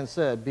walked and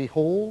said,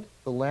 behold,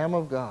 the Lamb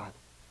of God.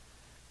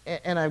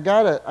 And I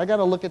got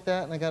to look at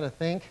that and I got to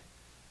think,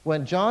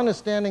 when John is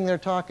standing there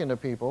talking to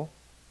people,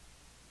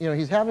 you know,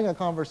 he's having a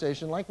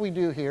conversation like we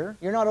do here.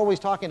 You're not always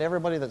talking to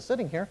everybody that's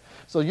sitting here.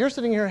 So you're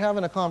sitting here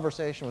having a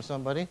conversation with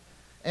somebody,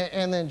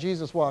 and then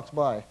Jesus walks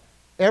by.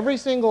 Every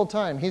single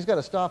time, He's got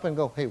to stop and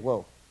go, hey,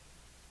 whoa,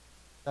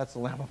 that's the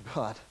Lamb of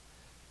God.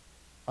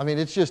 I mean,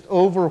 it's just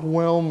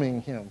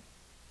overwhelming Him.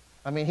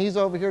 I mean, He's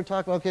over here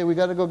talking, okay, we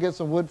got to go get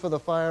some wood for the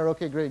fire.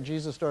 Okay, great.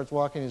 Jesus starts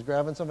walking. He's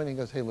grabbing something. He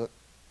goes, hey, look,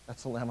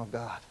 that's the Lamb of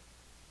God.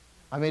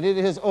 I mean, it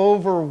has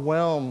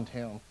overwhelmed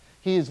Him.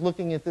 He is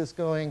looking at this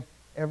going,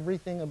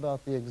 everything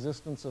about the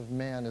existence of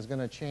man is going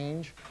to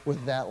change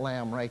with that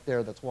lamb right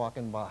there that's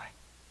walking by.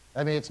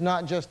 I mean, it's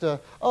not just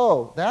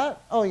oh,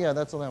 yeah,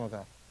 that's the Lamb of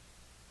God.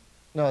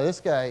 No, this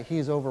guy,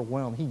 he's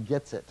overwhelmed. He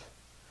gets it.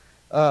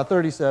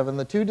 37,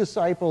 the two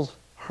disciples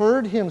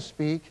heard Him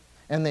speak,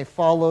 and they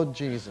followed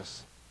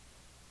Jesus.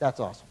 That's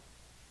awesome.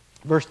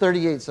 Verse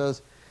 38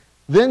 says,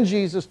 then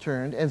Jesus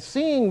turned, and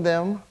seeing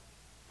them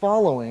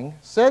following,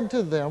 said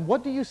to them,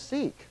 what do you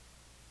seek?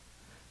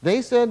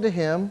 They said to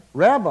Him,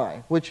 Rabbi,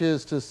 which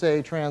is to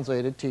say,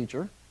 translated,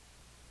 teacher,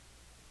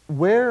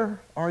 where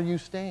are you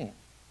staying?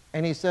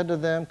 And He said to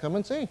them, come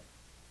and see.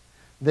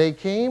 They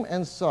came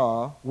and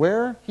saw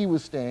where He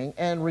was staying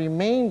and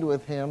remained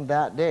with Him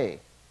that day.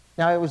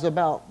 Now, it was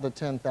about the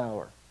 10th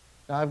hour.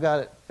 Now, I've got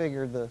it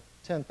figured the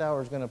 10th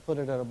hour is going to put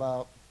it at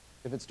about,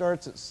 if it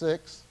starts at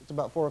 6, it's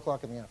about 4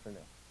 o'clock in the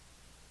afternoon.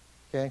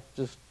 Okay?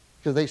 Just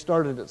because they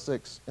started at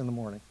 6 in the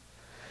morning.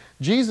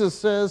 Jesus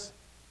says,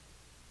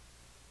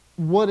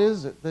 what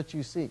is it that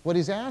you seek? What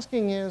He's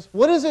asking is,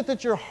 what is it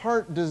that your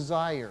heart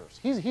desires?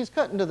 He's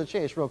cutting to the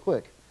chase real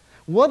quick.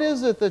 What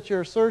is it that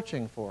you're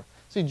searching for?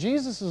 See,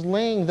 Jesus is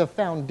laying the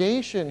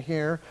foundation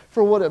here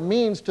for what it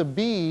means to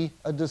be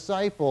a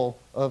disciple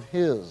of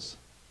His.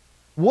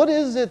 What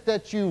is it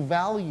that you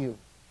value?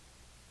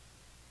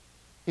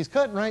 He's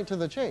cutting right to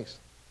the chase.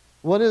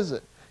 What is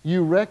it?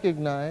 You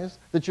recognize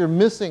that you're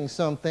missing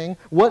something.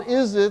 What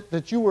is it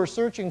that you were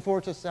searching for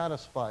to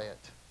satisfy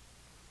it?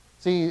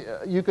 See,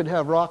 you could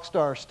have rock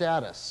star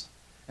status,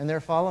 and they're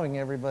following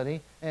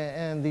everybody,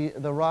 and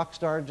the rock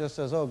star just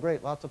says, oh,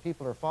 great, lots of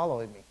people are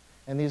following me.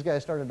 And these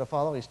guys started to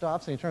follow. He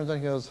stops, and he turns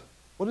and he goes,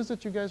 what is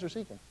it you guys are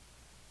seeking?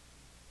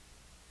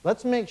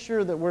 Let's make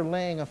sure that we're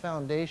laying a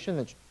foundation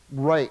that's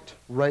right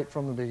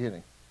from the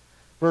beginning.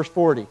 Verse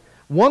 40,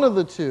 one of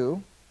the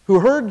two who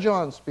heard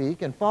John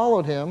speak and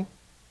followed Him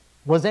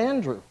was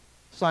Andrew,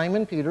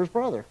 Simon Peter's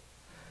brother.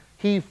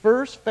 He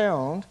first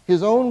found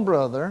his own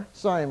brother,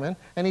 Simon,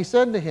 and he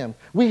said to him,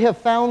 we have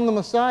found the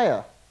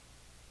Messiah,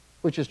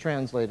 which is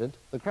translated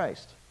the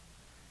Christ.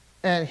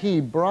 And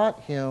he brought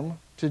him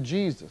to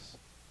Jesus.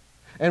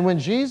 And when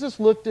Jesus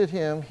looked at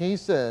him, He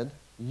said,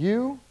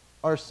 you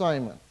are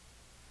Simon,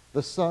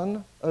 the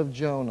son of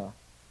Jonah.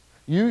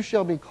 You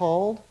shall be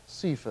called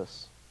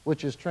Cephas,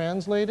 which is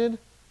translated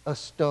a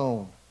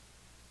stone.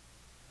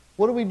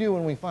 What do we do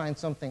when we find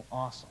something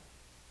awesome?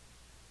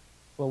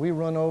 Well, we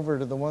run over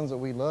to the ones that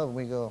we love and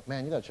we go,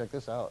 man, you got to check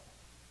this out.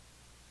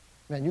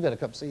 Man, you got to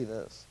come see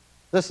this.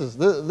 This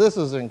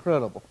is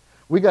incredible.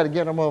 We got to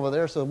get them over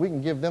there so we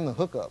can give them the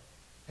hookup.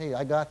 Hey,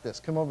 I got this.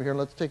 Come over here.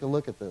 Let's take a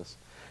look at this.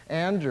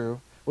 Andrew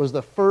was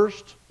the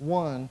first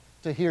one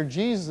to hear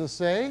Jesus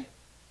say,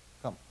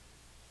 come.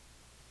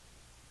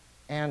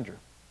 Andrew.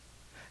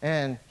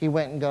 And he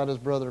went and got his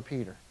brother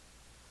Peter.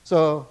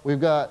 So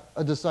we've got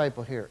a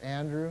disciple here,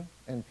 Andrew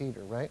and Peter,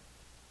 right?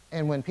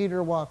 And when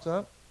Peter walks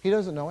up, he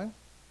doesn't know him.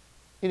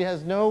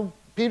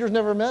 Peter's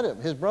never met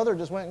him. His brother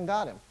just went and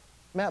got him.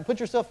 Matt, put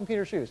yourself in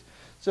Peter's shoes.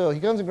 So he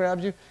comes and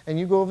grabs you, and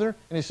you go over there,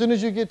 and as soon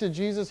as you get to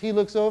Jesus, he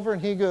looks over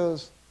and he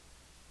goes,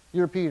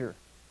 you're Peter,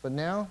 but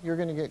now you're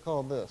going to get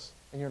called this.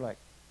 And you're like,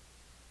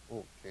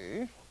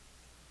 okay.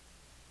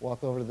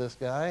 Walk over to this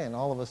guy, and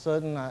all of a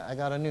sudden, I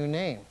got a new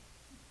name.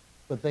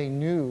 But they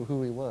knew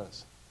who he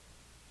was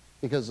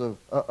because of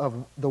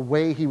the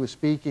way he was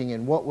speaking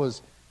and what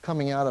was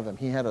coming out of him.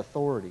 He had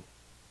authority.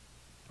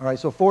 All right,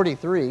 so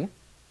 43.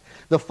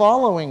 The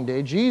following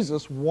day,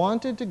 Jesus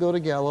wanted to go to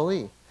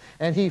Galilee,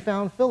 and he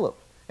found Philip,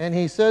 and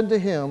he said to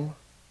him,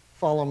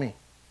 follow me.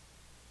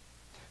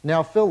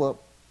 Now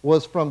Philip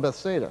was from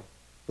Bethsaida,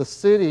 the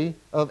city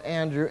of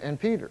Andrew and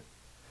Peter.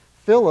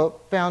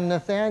 Philip found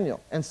Nathanael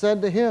and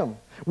said to him,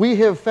 we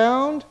have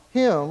found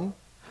him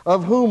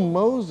of whom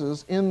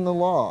Moses in the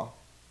law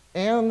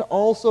and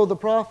also the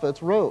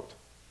prophets wrote,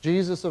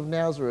 Jesus of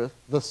Nazareth,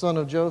 the son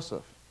of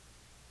Joseph.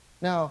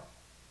 Now,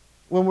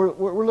 when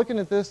we're looking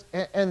at this,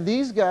 and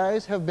these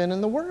guys have been in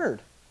the Word.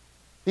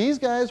 These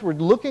guys were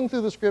looking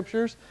through the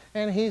Scriptures,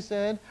 and he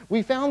said,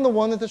 we found the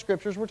one that the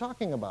Scriptures were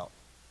talking about.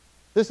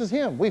 This is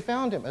him. We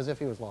found him, as if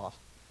he was lost.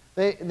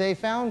 They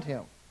found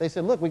him. They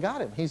said, look, we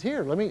got him. He's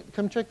here. Let me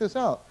come check this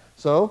out.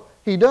 So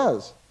he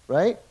does,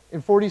 right?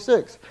 In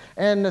 46.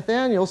 And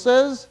Nathanael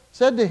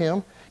said to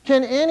him,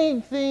 can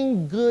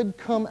anything good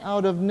come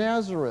out of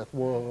Nazareth?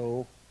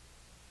 Whoa.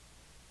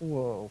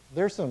 Whoa.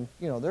 There's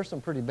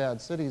some pretty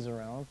bad cities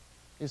around.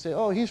 You say,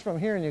 oh, he's from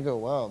here, and you go,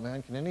 wow,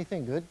 man, can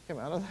anything good come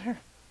out of there?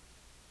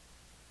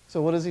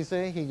 So what does he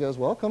say? He goes,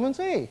 well, come and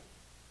see.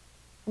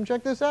 Come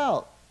check this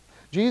out.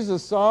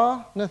 Jesus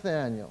saw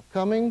Nathanael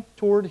coming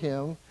toward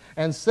him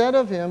and said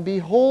of him,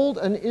 behold,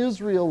 an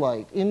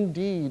Israelite,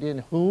 indeed, in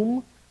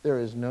whom there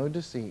is no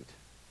deceit.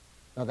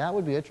 Now that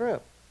would be a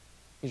trip.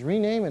 He's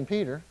renaming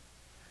Peter,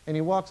 and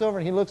he walks over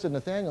and he looks at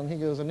Nathanael and he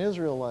goes, an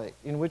Israelite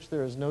in which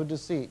there is no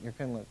deceit. And you're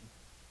kind of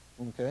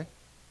like, okay.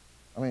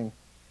 I mean,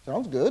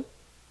 sounds good.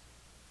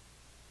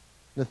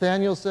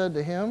 Nathanael said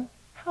to him,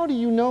 how do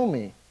you know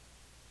me?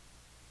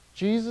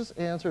 Jesus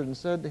answered and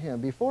said to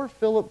him, before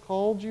Philip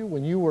called you,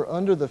 when you were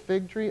under the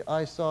fig tree,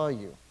 I saw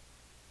you.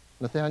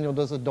 Nathanael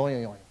does a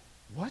doing.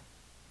 What?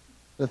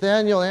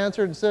 Nathanael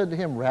answered and said to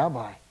him,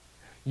 Rabbi,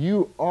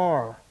 you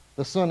are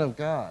the Son of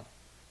God.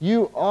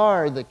 You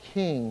are the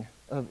King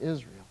of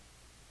Israel.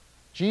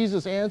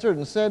 Jesus answered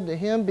and said to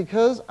him,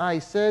 because I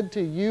said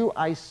to you,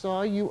 I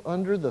saw you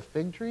under the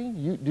fig tree,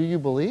 do you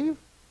believe?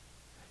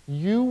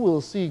 You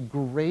will see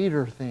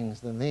greater things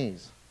than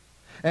these.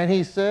 And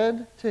he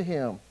said to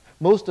him,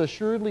 most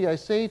assuredly I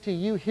say to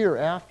you,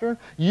 hereafter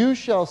you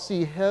shall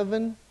see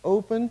heaven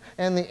open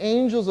and the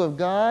angels of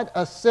God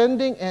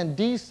ascending and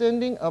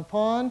descending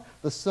upon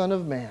the Son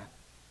of Man.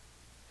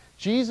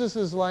 Jesus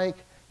is like,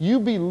 you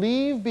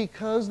believe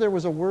because there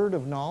was a word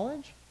of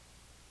knowledge?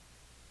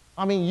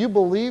 I mean, you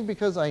believe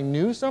because I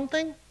knew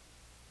something?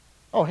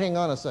 Oh, hang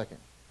on a second.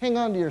 Hang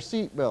on to your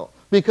seatbelt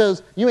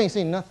because you ain't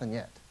seen nothing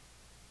yet.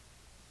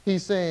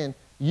 He's saying,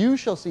 you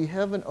shall see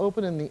heaven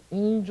open and the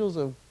angels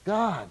of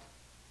God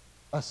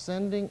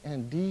ascending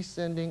and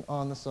descending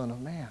on the Son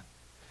of Man.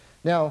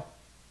 Now,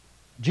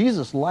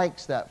 Jesus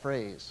likes that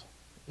phrase.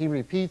 He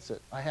repeats it.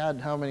 I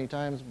had how many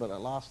times, but I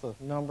lost the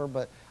number,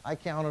 but I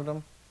counted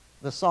them.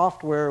 The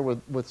software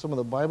with some of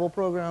the Bible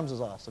programs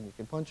is awesome. You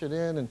can punch it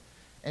in,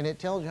 and it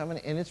tells you how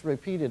many, and it's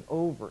repeated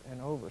over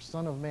and over.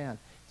 Son of Man.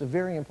 It's a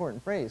very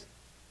important phrase.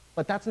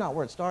 But that's not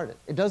where it started.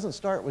 It doesn't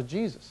start with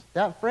Jesus.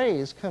 That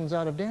phrase comes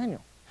out of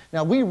Daniel.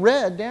 Now, we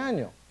read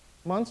Daniel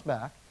months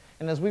back,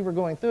 and as we were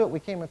going through it, we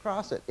came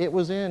across it. It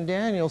was in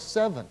Daniel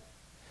 7.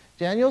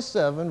 Daniel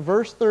 7,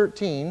 verse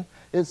 13,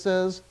 it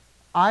says,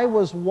 I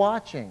was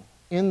watching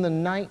in the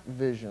night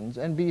visions,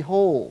 and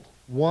behold,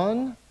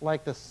 one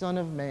like the Son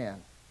of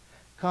Man,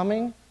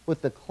 coming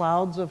with the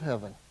clouds of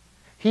heaven.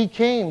 He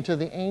came to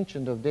the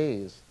Ancient of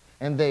Days,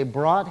 and they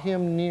brought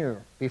him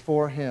near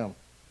before him.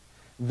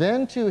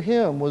 Then to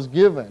him was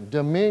given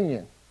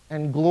dominion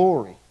and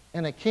glory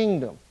and a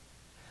kingdom,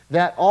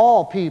 that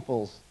all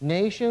peoples,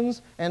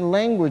 nations, and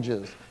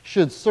languages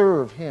should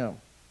serve him.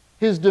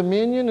 His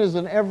dominion is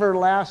an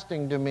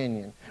everlasting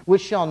dominion,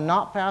 which shall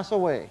not pass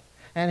away,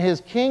 and his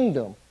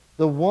kingdom,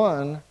 the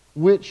one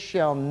which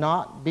shall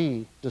not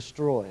be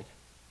destroyed.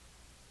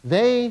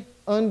 They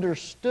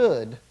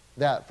understood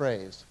that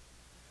phrase.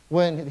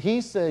 When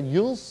he said,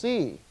 you'll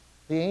see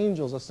the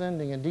angels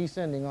ascending and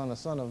descending on the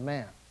Son of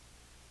Man.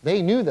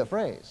 They knew the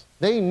phrase.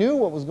 They knew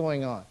what was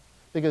going on.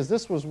 because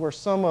this was where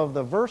some of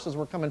the verses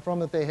were coming from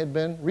that they had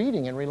been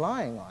reading and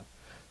relying on.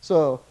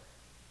 So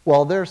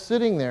while they're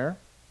sitting there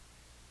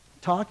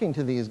talking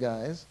to these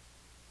guys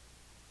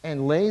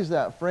and lays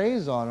that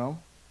phrase on them,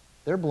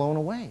 they're blown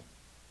away.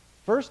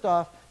 First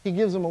off, he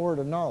gives them a word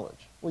of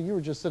knowledge. Well, you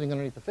were just sitting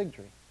underneath the fig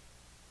tree.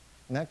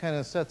 And that kind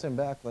of sets him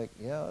back like,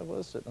 yeah, I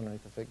was sitting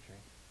underneath the fig tree.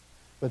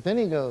 But then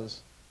he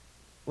goes,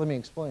 let me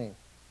explain.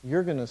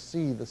 You're going to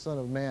see the Son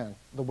of Man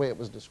the way it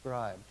was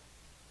described.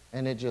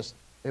 And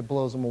it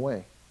blows them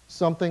away.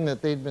 Something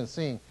that they'd been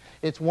seeing.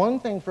 It's one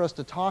thing for us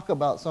to talk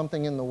about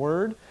something in the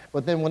Word,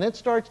 but then when it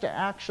starts to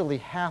actually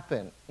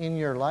happen in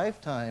your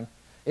lifetime,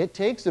 it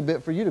takes a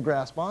bit for you to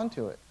grasp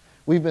onto it.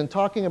 We've been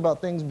talking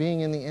about things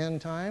being in the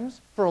end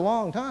times for a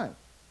long time.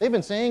 They've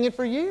been saying it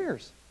for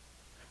years.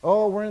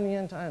 Oh, we're in the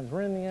end times.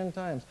 We're in the end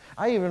times.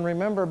 I even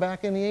remember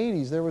back in the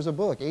 80s, there was a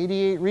book,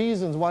 88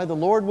 Reasons Why the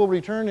Lord Will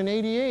Return in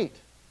 88.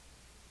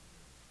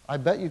 I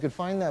bet you could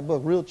find that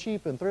book real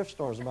cheap in thrift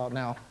stores about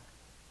now.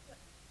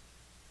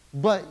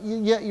 But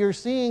yet you're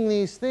seeing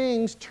these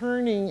things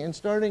turning and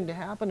starting to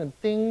happen, and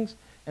things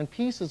and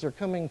pieces are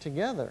coming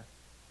together.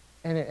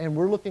 And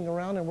we're looking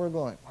around and we're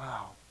going,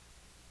 wow,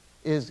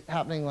 is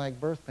happening like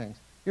birth pains.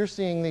 You're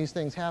seeing these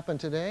things happen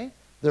today.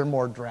 They're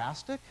more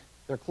drastic.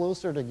 They're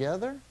closer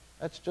together.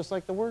 That's just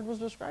like the Word was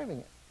describing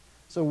it.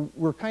 So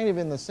we're kind of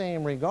in the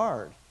same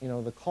regard. You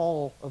know, the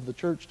call of the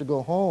church to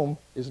go home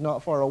is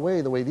not far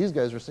away the way these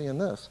guys are seeing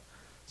this.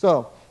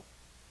 So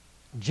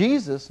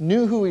Jesus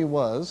knew who he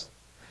was,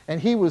 and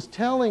he was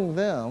telling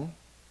them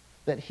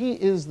that he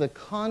is the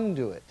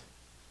conduit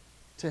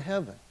to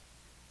heaven.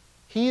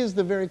 He is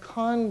the very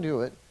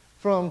conduit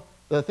from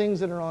the things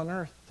that are on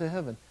earth to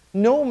heaven.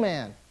 No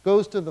man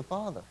goes to the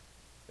Father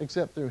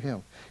except through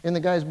him. In the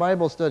guy's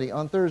Bible study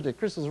on Thursday,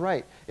 Chris is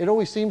right. It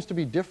always seems to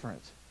be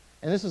different.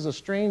 And this is the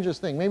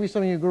strangest thing. Maybe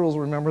some of you girls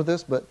remember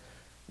this, but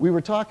we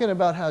were talking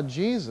about how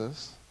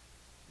Jesus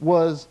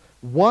was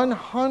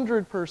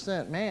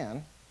 100%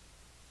 man,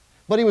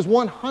 but he was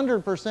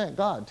 100%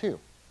 God too.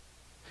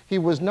 He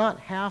was not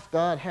half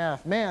God,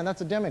 half man. That's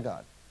a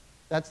demigod.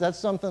 That's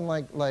something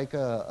like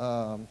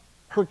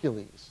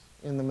Hercules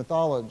in the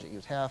mythology. He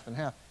was half and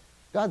half.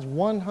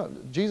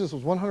 Jesus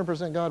was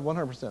 100% God,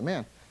 100%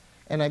 man.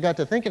 And I got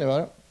to thinking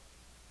about it,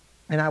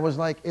 and I was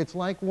like, it's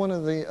like one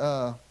of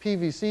the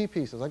PVC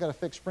pieces. I got to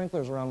fix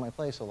sprinklers around my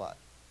place a lot.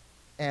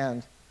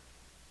 And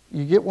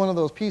you get one of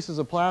those pieces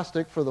of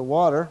plastic for the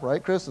water,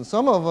 right, Chris? And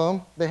some of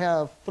them, they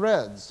have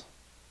threads.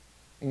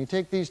 And you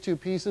take these two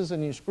pieces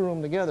and you screw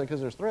them together because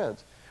there's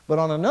threads. But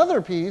on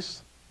another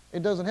piece,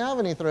 it doesn't have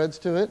any threads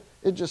to it.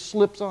 It just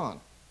slips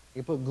on.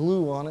 You put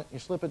glue on it, you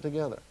slip it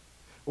together.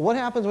 Well, what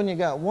happens when you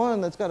got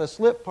one that's got a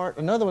slip part,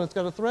 another one that's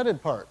got a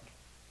threaded part?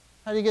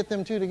 How do you get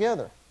them two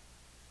together?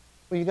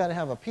 Well, you got to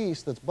have a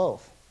piece that's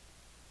both.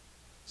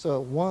 So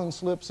one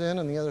slips in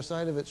and the other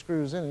side of it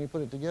screws in and you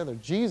put it together.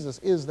 Jesus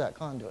is that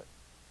conduit.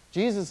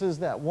 Jesus is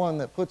that one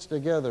that puts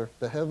together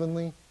the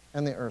heavenly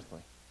and the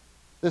earthly.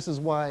 This is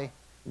why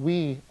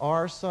we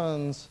are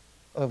sons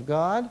of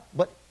God,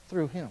 but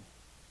through him.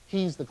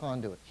 He's the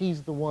conduit.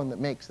 He's the one that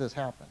makes this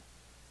happen.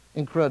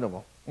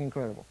 Incredible,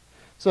 incredible.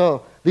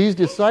 So these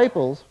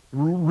disciples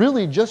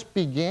really just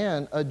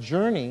began a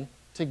journey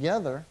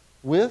together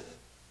with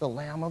the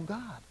Lamb of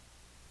God.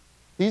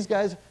 These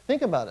guys,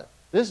 think about it.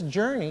 This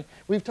journey,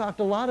 we've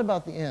talked a lot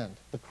about the end,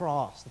 the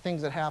cross, the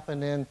things that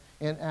happened in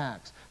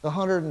Acts, the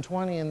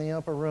 120 in the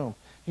upper room.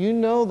 You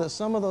know that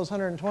some of those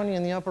 120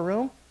 in the upper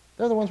room,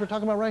 they're the ones we're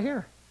talking about right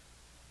here.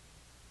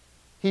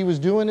 He was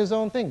doing his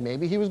own thing.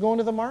 Maybe he was going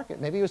to the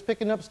market. Maybe he was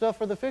picking up stuff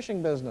for the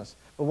fishing business.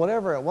 But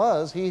whatever it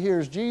was, he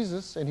hears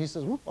Jesus and he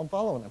says, whoop, I'm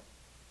following him.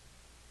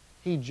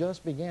 He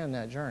just began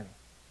that journey.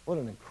 What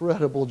an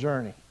incredible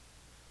journey.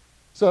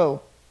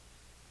 So,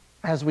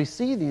 as we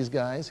see these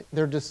guys,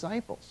 they're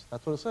disciples.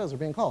 That's what it says. They're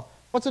being called.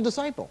 What's a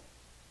disciple?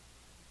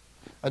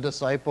 A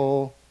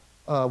disciple,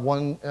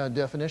 one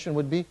definition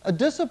would be a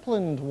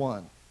disciplined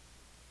one.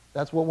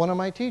 That's what one of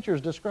my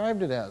teachers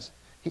described it as.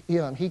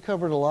 He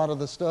covered a lot of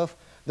the stuff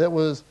that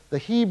was the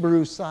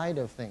Hebrew side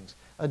of things.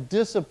 A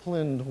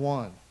disciplined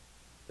one.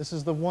 This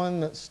is the one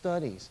that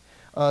studies.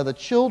 The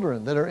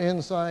children that are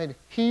inside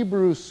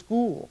Hebrew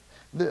school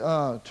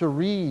to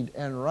read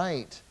and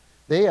write,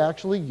 they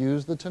actually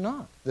use the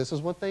Tanakh. This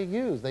is what they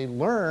use. They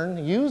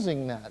learn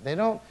using that. They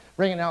don't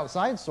bring an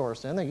outside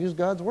source in. They use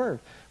God's Word.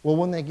 Well,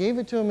 when they gave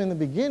it to them in the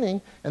beginning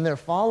and they're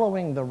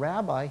following the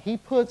rabbi, he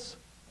puts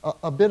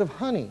a bit of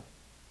honey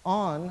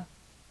on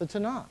the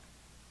Tanakh.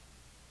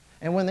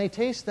 And when they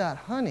taste that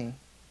honey,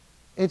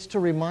 it's to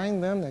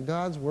remind them that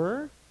God's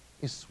Word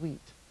is sweet.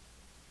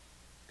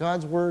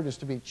 God's Word is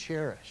to be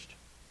cherished.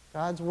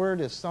 God's Word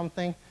is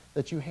something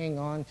that you hang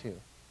on to.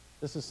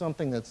 This is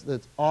something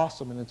that's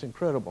awesome and it's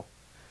incredible.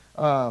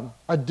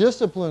 A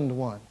disciplined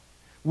one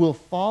will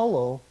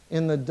follow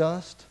in the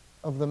dust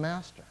of the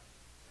master.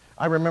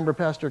 I remember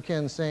Pastor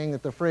Ken saying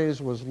that the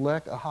phrase was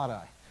lek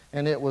ahadai,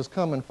 and it was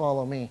come and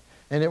follow me.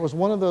 And it was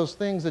one of those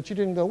things that you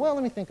didn't go, well,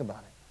 let me think about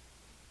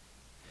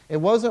it. It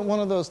wasn't one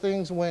of those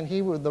things when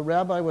the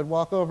rabbi would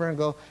walk over and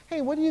go,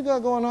 hey, what do you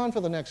got going on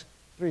for the next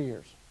 3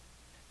 years.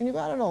 And you go,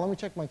 I don't know, let me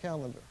check my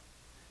calendar.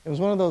 It was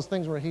one of those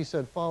things where he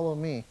said, follow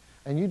me.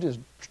 And you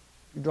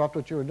dropped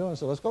what you were doing and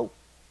said, let's go.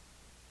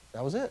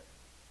 That was it.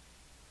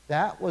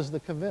 That was the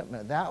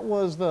commitment. That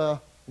was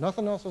the,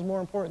 nothing else is more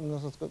important than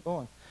this, let's get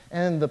going.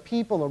 And the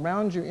people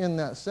around you in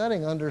that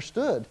setting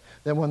understood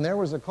that when there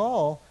was a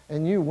call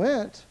and you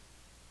went,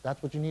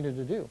 that's what you needed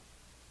to do.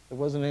 There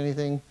wasn't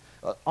anything.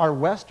 Our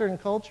Western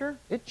culture,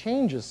 it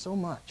changes so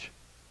much.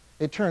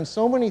 It turns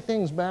so many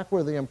things back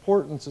where the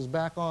importance is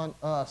back on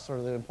us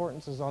or the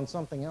importance is on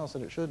something else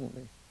that it shouldn't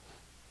be.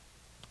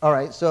 All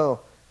right,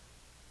 so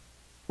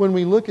when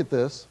we look at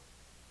this,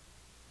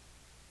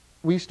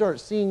 we start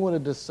seeing what a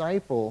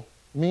disciple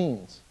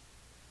means.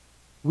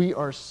 We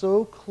are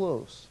so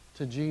close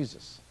to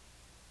Jesus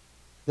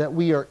that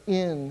we are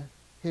in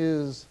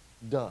his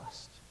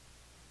dust.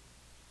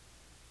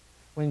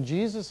 When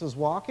Jesus is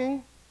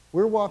walking,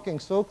 we're walking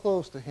so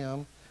close to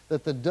him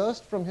that the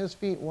dust from his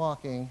feet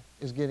walking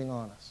is getting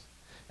on us.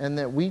 And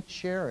that we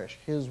cherish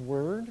his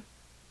word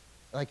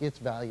like it's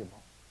valuable.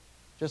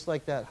 Just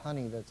like that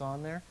honey that's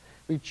on there,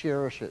 we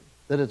cherish it,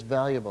 that it's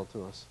valuable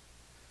to us.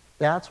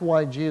 That's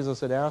why Jesus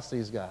had asked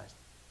these guys,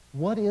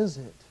 what is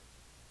it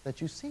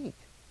that you seek?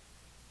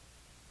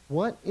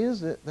 What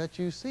is it that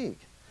you seek?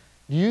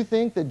 Do you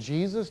think that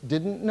Jesus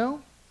didn't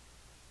know?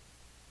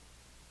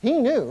 He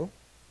knew.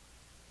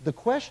 The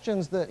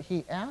questions that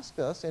he asked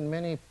us, and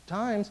many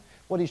times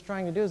what he's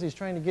trying to do is he's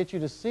trying to get you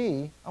to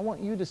see, I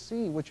want you to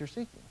see what you're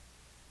seeking.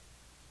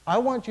 I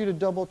want you to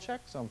double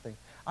check something.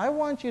 I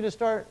want you to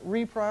start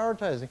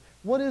reprioritizing.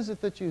 What is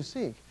it that you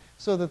seek?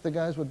 So that the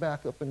guys would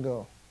back up and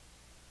go,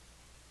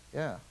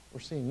 yeah, we're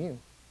seeing you.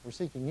 We're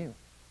seeking you.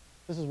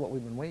 This is what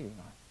we've been waiting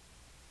on.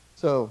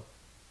 So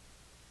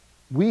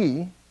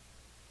we,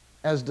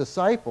 as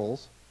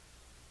disciples,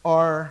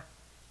 are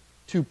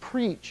to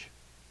preach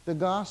the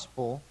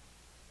gospel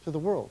to the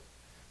world.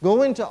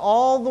 Go into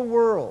all the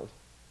world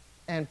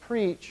and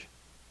preach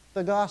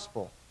the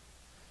gospel.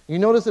 You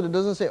notice that it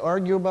doesn't say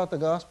argue about the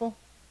gospel?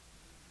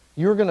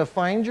 You're going to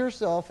find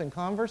yourself in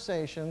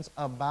conversations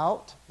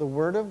about the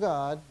Word of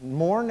God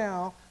more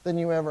now than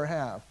you ever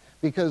have,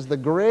 because the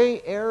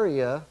gray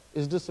area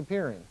is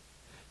disappearing.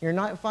 You're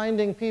not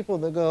finding people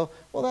that go,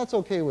 well, that's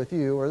okay with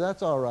you, or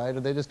that's all right, or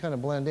they just kind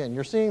of blend in.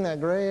 You're seeing that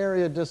gray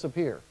area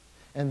disappear.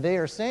 And they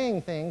are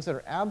saying things that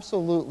are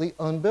absolutely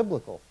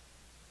unbiblical.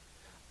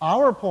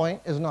 Our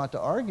point is not to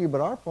argue, but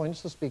our point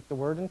is to speak the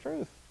word in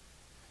truth.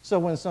 So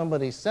when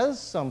somebody says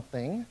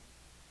something,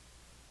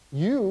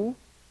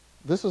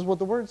 this is what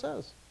the word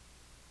says.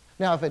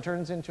 Now, if it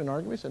turns into an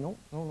argument, we say, no,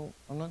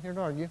 I'm not here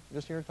to argue. I'm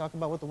just here to talk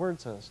about what the word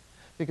says.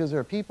 Because there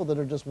are people that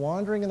are just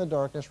wandering in the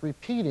darkness,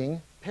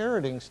 repeating,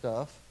 parroting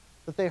stuff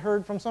that they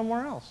heard from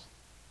somewhere else.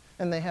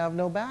 And they have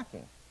no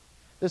backing.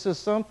 This is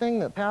something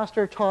that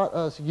Pastor taught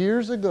us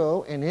years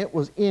ago, and it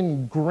was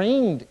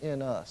ingrained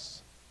in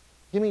us.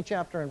 Give me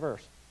chapter and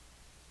verse.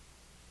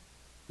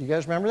 You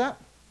guys remember that?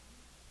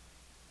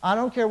 I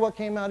don't care what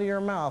came out of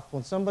your mouth.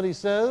 When somebody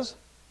says,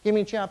 give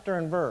me chapter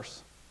and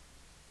verse,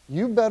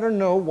 you better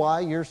know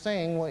why you're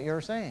saying what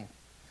you're saying.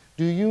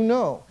 Do you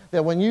know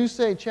that when you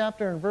say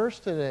chapter and verse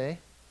today,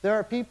 there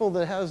are people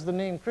that has the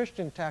name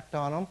Christian tacked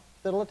on them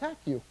that'll attack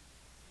you?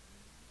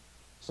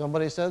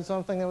 Somebody said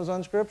something that was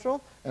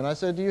unscriptural, and I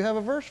said, do you have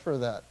a verse for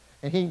that?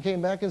 And he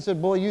came back and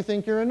said, boy, you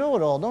think you're a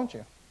know-it-all, don't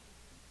you?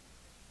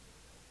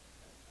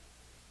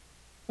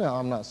 Now,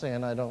 I'm not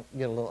saying I don't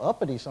get a little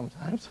uppity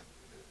sometimes,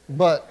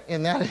 but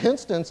in that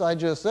instance, I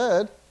just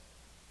said,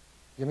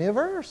 give me a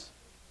verse.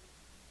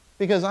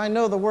 Because I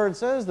know the Word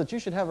says that you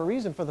should have a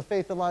reason for the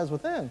faith that lies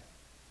within.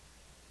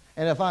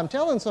 And if I'm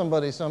telling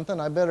somebody something,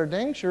 I better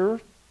dang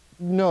sure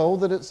know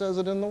that it says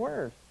it in the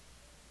Word.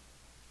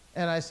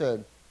 And I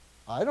said,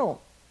 I don't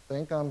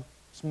think I'm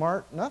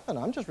smart, nothing.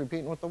 I'm just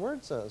repeating what the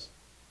Word says.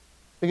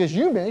 Because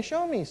you may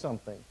show me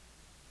something.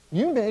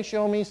 You may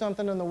show me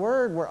something in the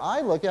Word where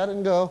I look at it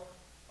and go,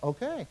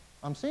 okay,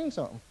 I'm seeing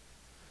something.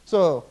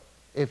 So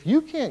if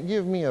you can't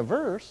give me a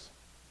verse,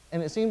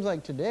 and it seems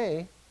like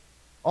today,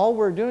 all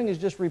we're doing is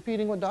just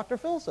repeating what Dr.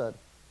 Phil said.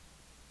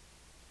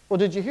 Well,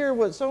 did you hear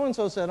what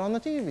so-and-so said on the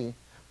TV?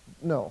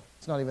 No,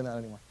 it's not even that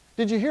anymore.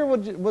 Did you hear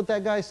what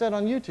that guy said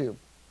on YouTube?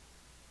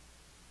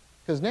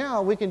 Because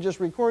now we can just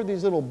record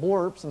these little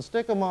blurps and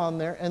stick them on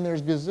there, and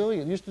there's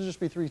gazillions. It used to just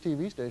be 3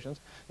 TV stations.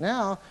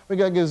 Now we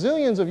got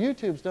gazillions of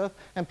YouTube stuff,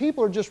 and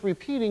people are just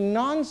repeating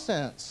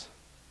nonsense.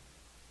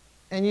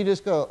 And you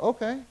just go,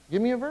 okay,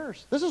 give me a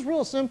verse. This is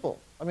real simple.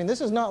 I mean, this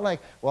is not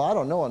like, well, I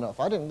don't know enough.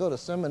 I didn't go to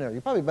seminary.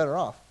 You're probably better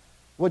off.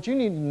 What you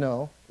need to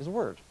know is a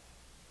word.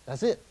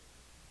 That's it.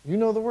 You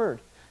know the word.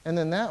 And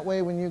then that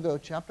way when you go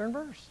chapter and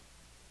verse,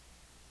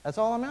 that's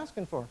all I'm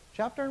asking for,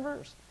 chapter and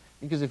verse.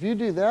 Because if you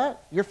do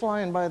that, you're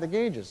flying by the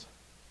gauges.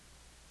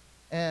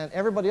 And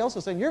everybody else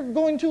is saying, you're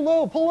going too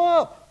low, pull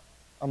up.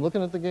 I'm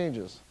looking at the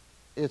gauges.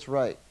 It's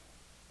right.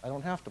 I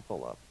don't have to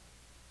pull up.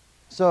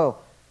 So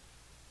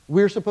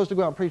we're supposed to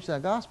go out and preach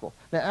that gospel.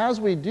 Now, as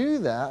we do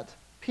that,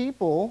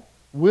 people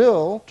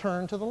will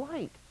turn to the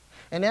light.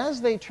 And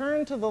as they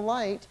turn to the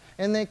light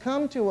and they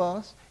come to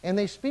us and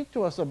they speak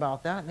to us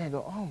about that, and they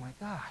go, oh my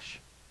gosh,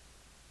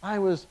 I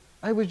was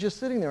just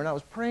sitting there and I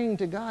was praying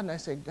to God, and I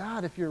said,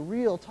 God, if you're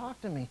real, talk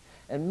to me.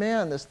 And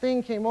man, this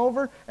thing came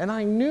over and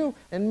I knew,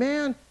 and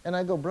man, and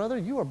I go, brother,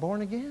 you are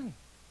born again.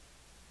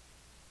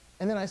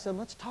 And then I said,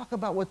 let's talk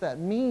about what that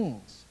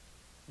means.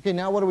 Okay,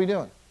 now what are we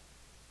doing?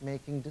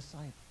 Making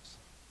disciples.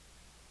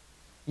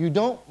 You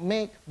don't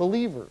make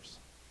believers.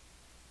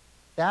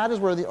 That is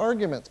where the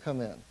arguments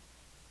come in.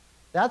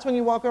 That's when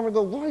you walk over and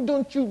go, why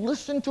don't you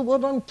listen to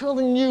what I'm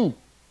telling you?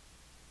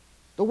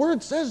 The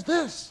Word says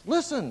this.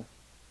 Listen.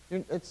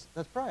 That's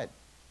pride.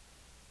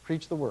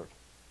 Preach the Word.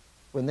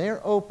 When they're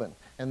open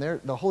and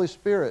the Holy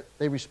Spirit,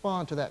 they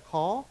respond to that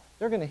call,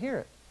 they're going to hear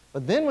it.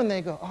 But then when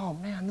they go, oh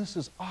man, this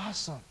is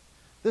awesome.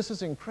 This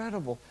is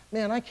incredible.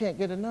 Man, I can't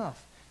get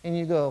enough. And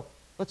you go,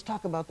 let's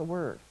talk about the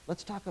Word.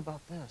 Let's talk about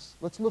this.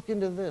 Let's look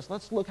into this.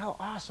 Let's look how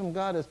awesome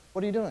God is.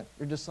 What are you doing?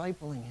 You're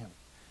discipling Him.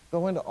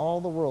 Go into all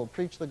the world,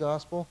 preach the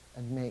gospel,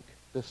 and make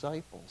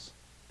disciples.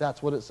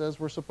 That's what it says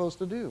we're supposed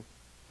to do.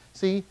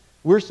 See,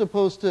 we're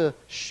supposed to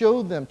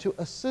show them, to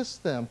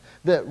assist them,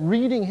 that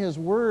reading His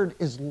Word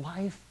is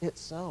life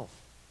itself.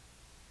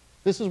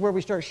 This is where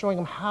we start showing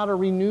them how to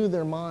renew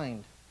their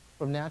mind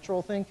from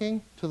natural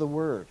thinking to the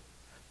Word.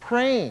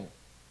 Praying,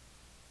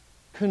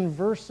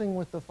 conversing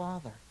with the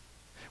Father.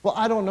 Well,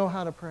 I don't know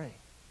how to pray.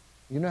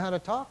 You know how to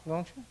talk,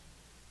 don't you?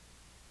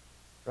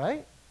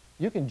 Right?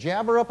 You can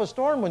jabber up a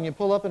storm when you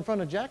pull up in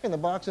front of Jack in the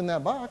Box in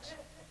that box.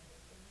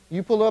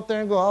 You pull up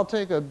there and go, I'll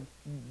take a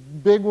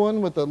big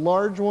one with a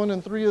large one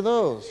and 3 of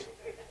those.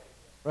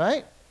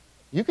 Right?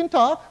 You can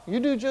talk.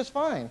 You do just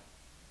fine.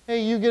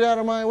 Hey, you get out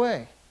of my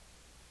way.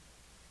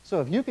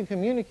 So if you can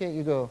communicate,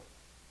 you go,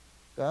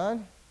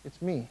 God,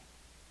 it's me.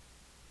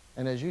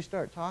 And as you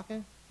start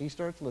talking, He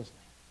starts listening.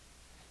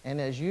 And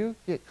as you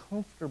get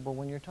comfortable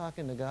when you're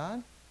talking to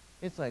God,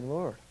 it's like,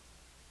 Lord,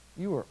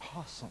 you are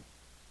awesome.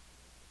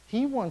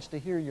 He wants to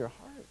hear your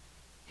heart.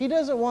 He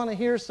doesn't want to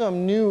hear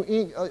some new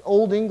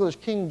Old English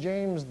King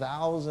James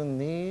thous and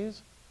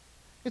these.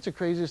 It's the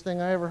craziest thing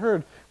I ever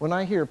heard when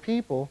I hear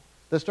people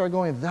that start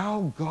going,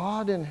 thou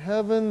God in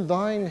heaven,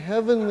 thine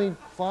heavenly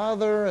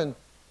Father, and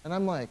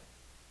I'm like,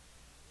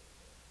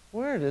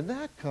 where did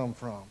that come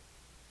from?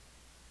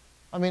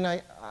 I mean,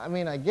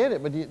 I get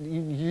it, but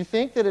you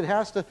think that it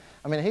has to,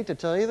 I mean, I hate to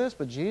tell you this,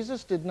 but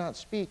Jesus did not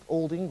speak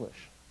Old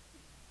English.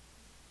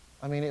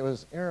 I mean, it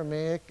was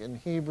Aramaic and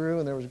Hebrew,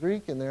 and there was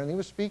Greek in there, and He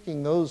was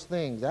speaking those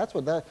things. That's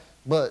what that,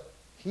 but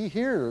He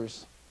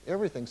hears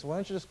everything. So why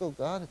don't you just go,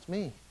 God, it's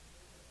me.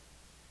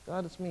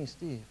 God, it's me,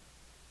 Steve.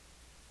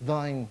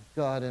 Thine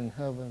God in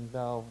heaven,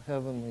 thou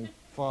heavenly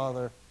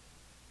Father.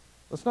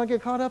 Let's not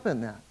get caught up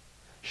in that.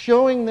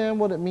 Showing them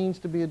what it means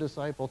to be a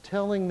disciple,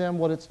 telling them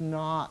what it's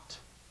not.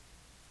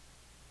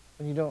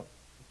 And you don't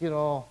get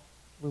all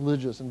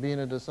religious in being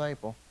a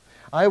disciple.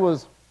 I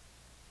was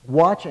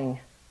watching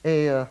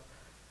a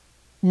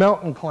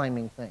mountain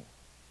climbing thing.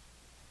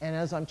 And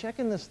as I'm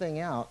checking this thing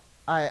out,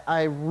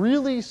 I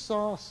really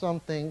saw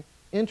something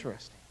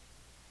interesting.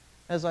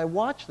 As I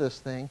watched this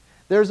thing,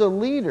 there's a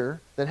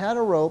leader that had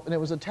a rope, and it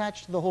was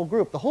attached to the whole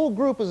group. The whole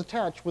group was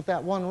attached with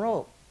that one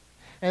rope.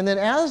 And then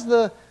as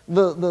the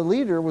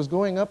leader was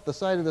going up the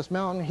side of this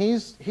mountain,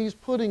 he's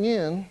putting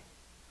in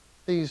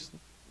these,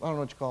 I don't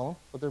know what you call them,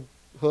 but they're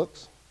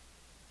hooks.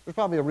 There's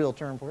probably a real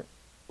term for it.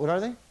 What are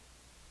they?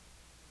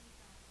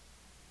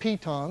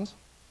 Pitons.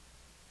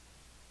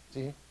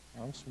 See,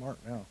 I'm smart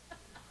now.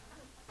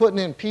 Putting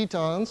in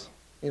pitons,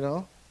 you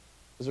know.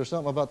 Is there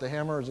something about the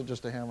hammer, or is it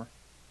just a hammer?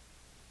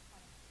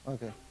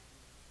 Okay.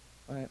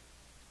 All right.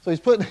 So he's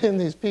putting in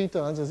these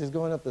pitons as he's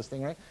going up this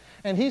thing, right?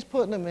 And he's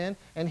putting them in,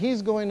 and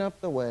he's going up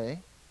the way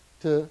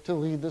to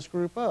lead this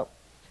group up.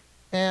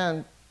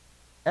 And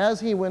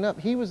as he went up,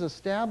 he was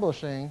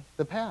establishing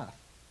the path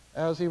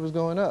as he was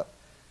going up.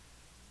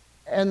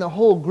 And the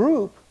whole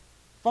group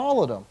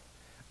followed him.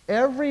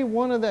 Every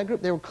one of that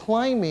group, they were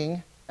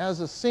climbing as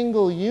a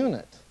single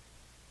unit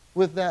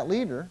with that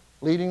leader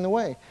leading the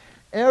way.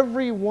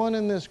 Everyone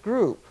in this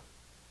group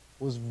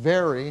was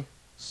very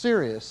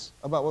serious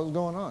about what was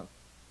going on.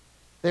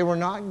 They were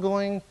not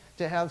going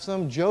to have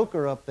some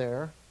joker up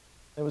there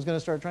that was going to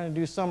start trying to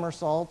do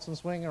somersaults and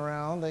swing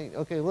around.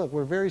 Okay, look,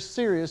 we're very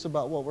serious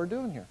about what we're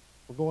doing here.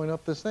 We're going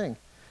up this thing.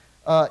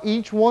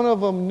 Each one of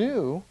them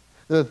knew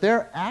that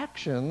their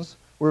actions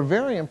were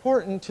very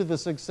important to the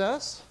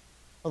success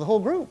of the whole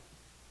group.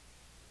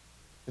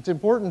 It's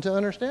important to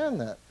understand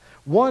that.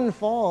 One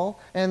fall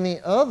and the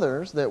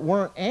others that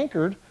weren't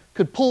anchored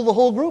could pull the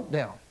whole group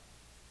down.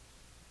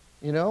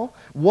 You know,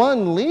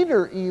 one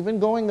leader even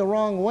going the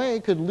wrong way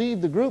could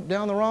lead the group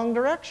down the wrong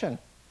direction.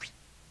 The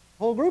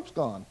whole group's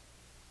gone.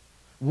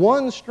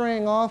 One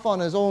straying off on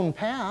his own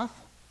path,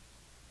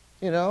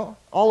 you know,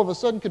 all of a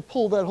sudden could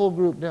pull that whole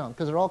group down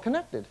because they're all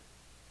connected.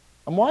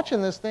 I'm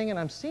watching this thing and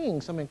I'm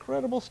seeing some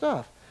incredible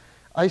stuff.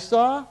 I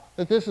saw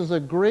that this is a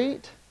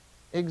great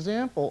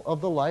example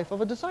of the life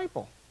of a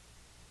disciple.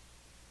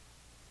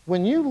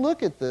 When you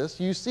look at this,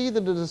 you see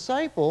that a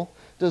disciple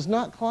does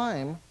not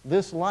climb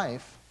this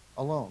life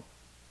alone.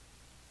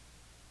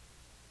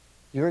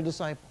 You're a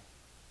disciple.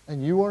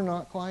 And you are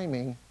not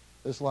climbing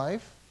this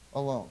life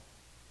alone.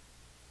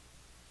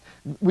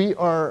 We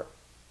are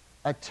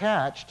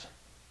attached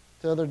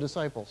to other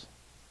disciples.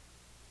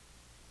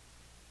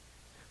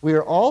 We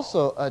are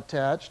also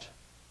attached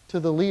to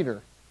the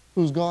leader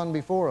who's gone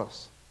before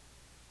us.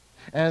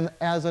 And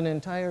as an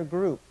entire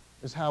group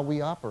is how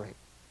we operate.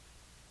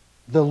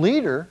 The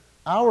leader,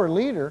 our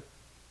leader,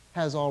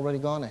 has already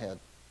gone ahead.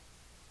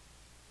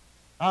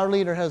 Our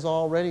leader has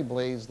already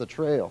blazed the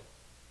trail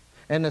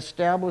and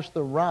established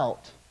the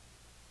route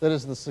that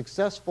is the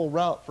successful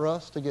route for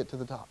us to get to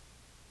the top.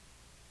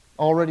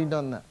 Already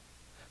done that.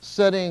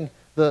 Setting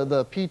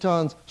the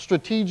pitons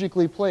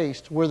strategically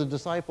placed where the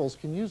disciples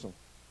can use them.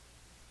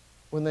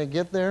 When they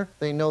get there,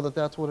 they know that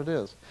that's what it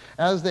is.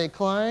 As they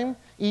climb,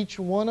 each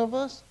one of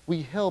us,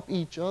 we help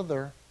each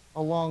other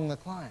along the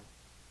climb.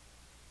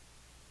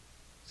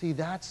 See,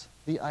 that's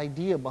the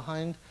idea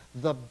behind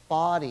the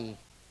body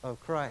of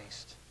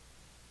Christ.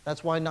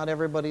 That's why not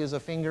everybody is a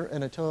finger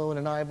and a toe and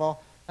an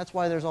eyeball. That's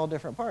why there's all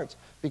different parts,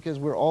 because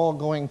we're all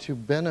going to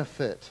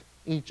benefit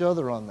each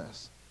other on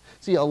this.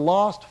 See, a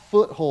lost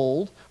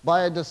foothold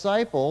by a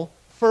disciple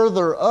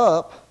further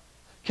up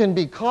can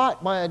be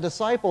caught by a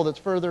disciple that's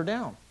further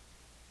down.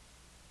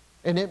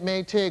 And it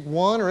may take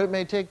one, or it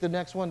may take the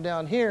next one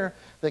down here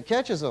that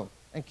catches them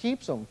and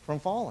keeps them from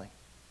falling.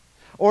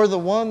 Or the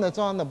one that's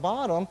on the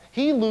bottom,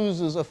 he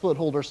loses a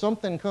foothold or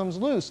something comes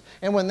loose.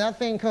 And when that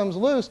thing comes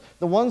loose,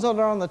 the ones that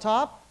are on the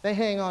top, they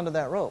hang on to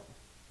that rope.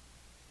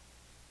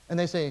 And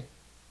they say,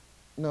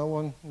 no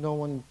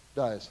one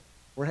dies.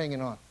 We're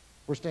hanging on.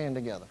 We're staying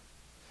together.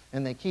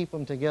 And they keep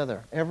them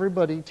together.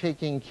 Everybody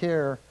taking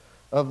care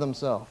of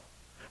themselves.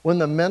 When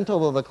the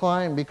mental of the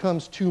climb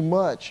becomes too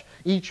much,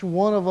 each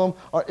one of them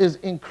is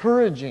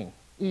encouraging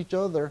each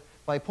other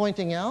by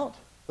pointing out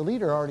the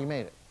leader already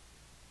made it.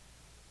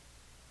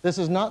 This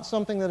is not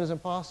something that is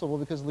impossible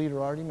because the leader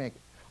already made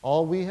it.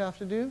 All we have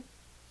to do,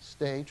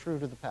 stay true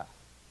to the path.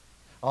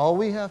 All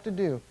we have to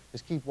do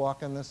is keep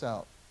walking this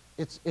out.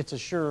 It's a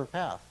sure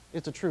path.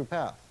 It's a true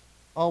path.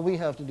 All we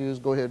have to do is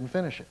go ahead and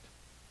finish it.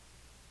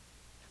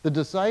 The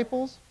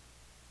disciples,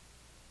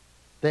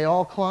 they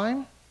all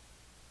climb.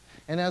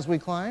 And as we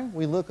climb,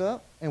 we look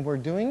up, and we're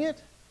doing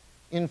it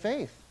in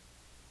faith.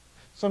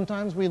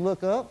 Sometimes we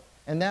look up,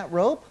 and that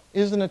rope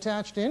isn't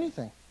attached to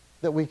anything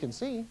that we can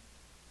see.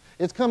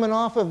 It's coming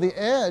off of the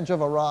edge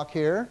of a rock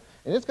here,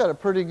 and it's got a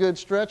pretty good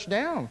stretch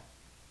down.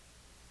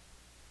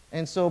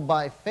 And so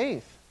by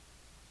faith,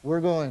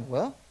 we're going,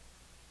 well,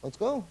 let's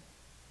go.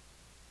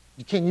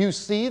 Can you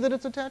see that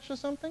it's attached to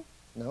something?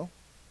 No.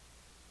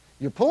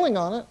 You're pulling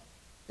on it.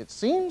 It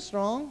seems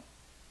strong.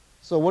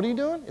 So what are you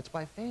doing? It's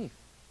by faith.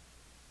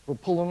 We're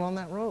pulling on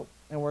that rope,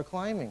 and we're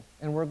climbing,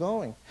 and we're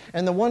going.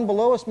 And the one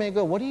below us may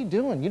go, what are you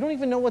doing? You don't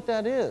even know what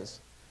that is.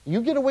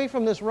 You get away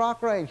from this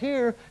rock right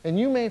here, and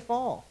you may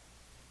fall.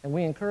 And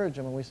we encourage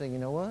them, and we say, you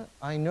know what?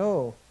 I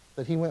know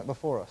that he went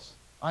before us.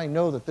 I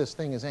know that this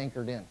thing is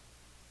anchored in.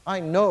 I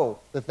know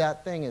that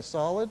that thing is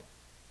solid,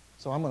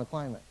 so I'm going to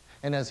climb it.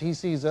 And as he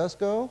sees us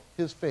go,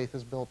 his faith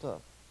is built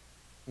up.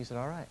 He said,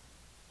 all right,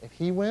 if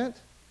he went,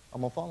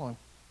 I'm going to follow him.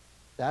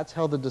 That's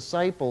how the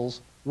disciples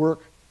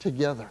work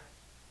together.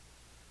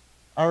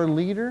 Our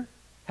leader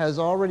has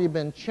already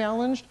been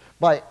challenged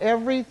by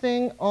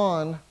everything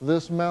on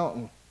this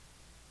mountain.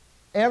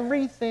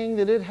 Everything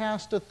that it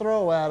has to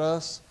throw at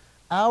us,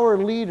 our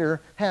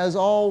leader has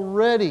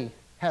already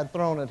had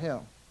thrown at him.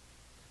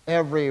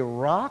 Every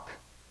rock,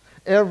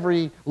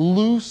 every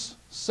loose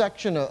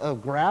section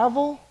of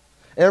gravel,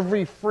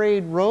 every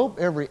frayed rope,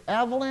 every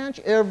avalanche,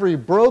 every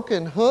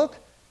broken hook,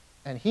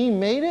 and he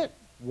made it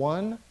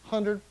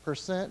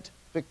 100%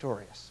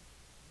 victorious.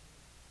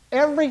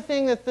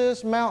 Everything that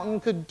this mountain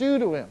could do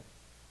to him,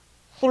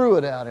 threw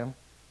it at him,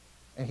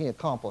 and he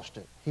accomplished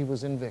it. He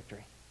was in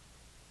victory.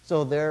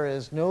 So there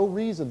is no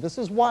reason. This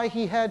is why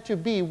he had to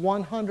be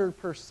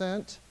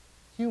 100%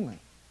 human.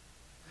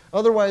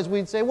 Otherwise,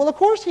 we'd say, well, of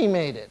course he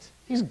made it.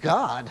 He's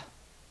God.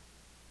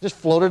 Just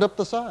floated up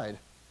the side.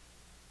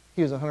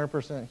 He was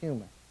 100%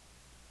 human.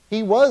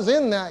 He was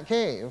in that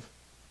cave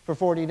for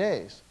 40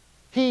 days.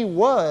 He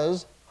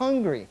was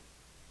hungry.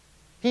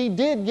 He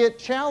did get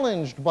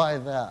challenged by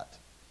that.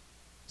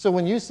 So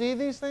when you see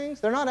these things,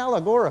 they're not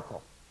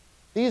allegorical.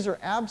 These are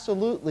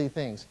absolutely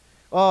things.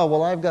 Oh,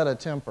 well, I've got a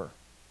temper.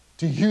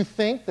 Do you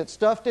think that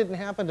stuff didn't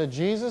happen to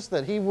Jesus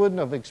that he wouldn't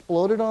have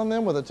exploded on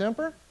them with a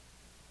temper?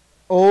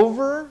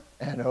 Over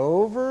and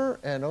over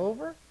and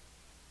over.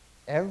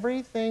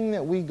 Everything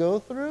that we go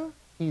through,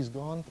 he's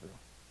gone through.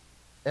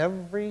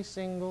 Every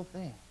single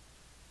thing.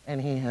 And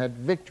he had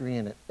victory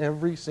in it.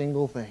 Every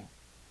single thing.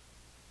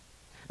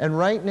 And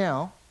right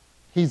now,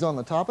 he's on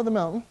the top of the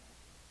mountain.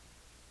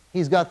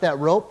 He's got that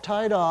rope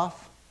tied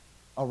off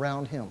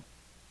around him.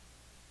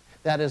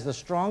 That is the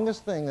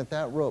strongest thing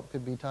that rope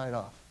could be tied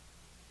off.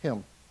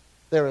 Him.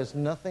 There is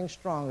nothing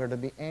stronger to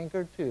be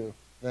anchored to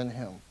than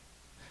him.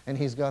 And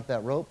he's got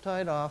that rope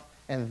tied off,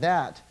 and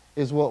that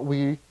is what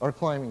we are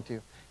climbing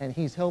to. And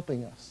he's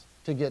helping us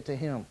to get to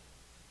him.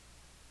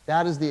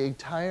 That is the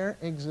entire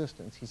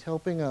existence. He's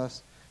helping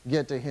us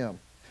get to him.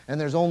 And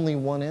there's only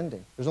one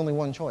ending. There's only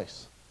one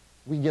choice.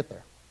 We get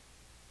there.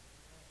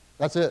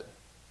 That's it.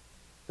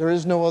 There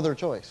is no other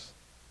choice.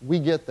 We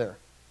get there.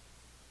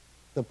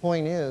 The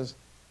point is,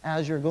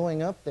 as you're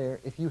going up there,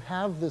 if you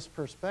have this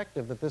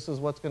perspective that this is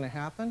what's going to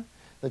happen,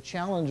 the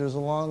challenges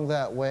along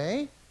that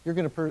way, you're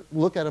going to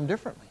look at them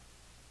differently.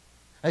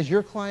 As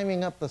you're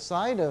climbing up the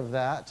side of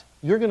that,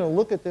 you're going to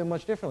look at them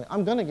much differently.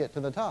 I'm going to get to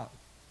the top.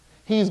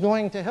 He's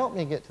going to help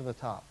me get to the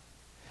top.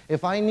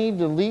 If I need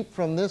to leap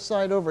from this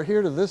side over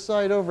here to this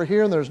side over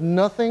here and there's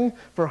nothing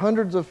for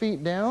hundreds of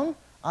feet down,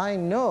 I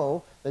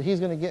know that He's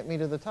going to get me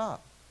to the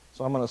top.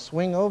 So I'm going to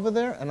swing over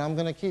there and I'm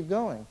going to keep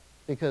going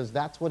because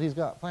that's what He's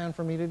got planned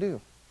for me to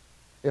do.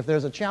 If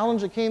there's a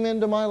challenge that came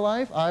into my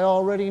life, I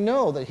already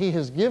know that He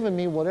has given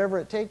me whatever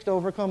it takes to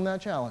overcome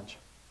that challenge.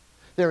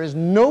 There is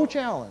no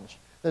challenge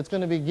that's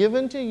going to be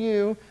given to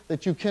you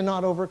that you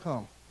cannot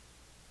overcome.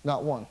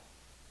 Not one.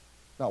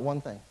 Not one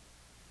thing.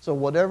 So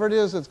whatever it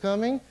is that's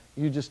coming,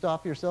 you just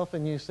stop yourself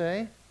and you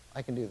say,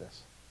 I can do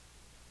this.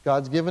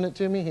 God's given it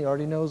to me. He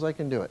already knows I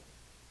can do it.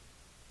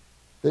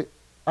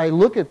 I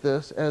look at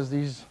this as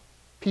these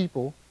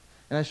people,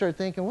 and I start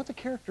thinking, what the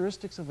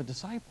characteristics of a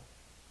disciple?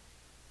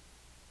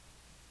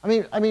 I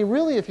mean,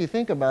 really, if you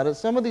think about it,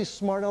 some of these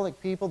smart aleck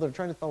people that are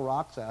trying to throw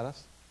rocks at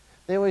us,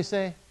 they always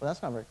say, well,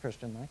 that's not very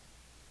Christian, Mike.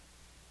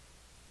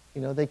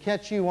 You know, they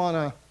catch you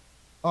on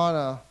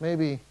a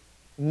maybe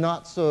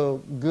not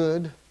so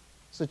good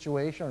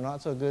situation or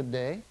not so good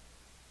day.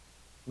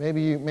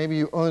 Maybe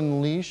you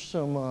unleash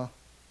some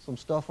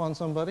stuff on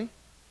somebody.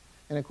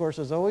 And of course,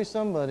 there's always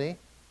somebody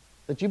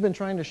that you've been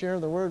trying to share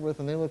the word with,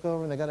 and they look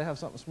over and they got to have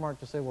something smart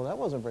to say, well, that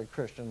wasn't very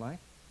Christian, Mike.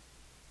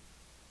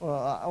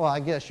 Well, I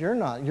guess you're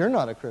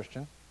not a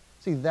Christian.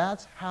 See,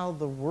 that's how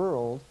the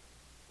world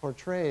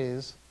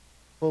portrays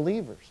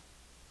believers.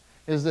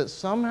 Is that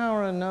somehow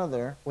or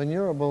another, when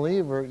you're a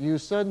believer, you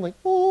suddenly,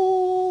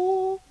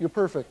 ooh, you're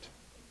perfect.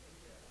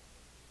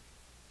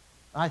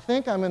 I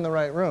think I'm in the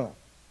right room.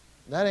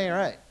 That ain't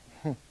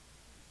right.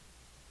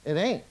 It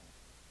ain't.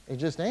 It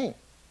just ain't.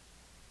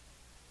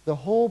 The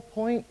whole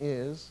point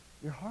is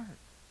your heart.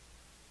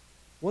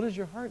 What does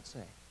your heart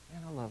say?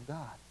 Man, I love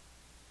God.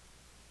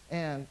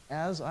 And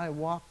as I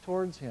walk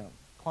towards Him,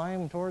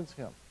 climb towards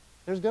Him,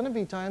 there's going to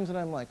be times that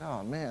I'm like,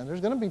 oh man,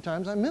 there's going to be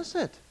times I miss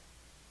it.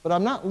 But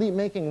I'm not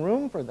making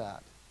room for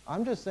that.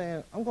 I'm just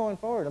saying, I'm going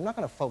forward. I'm not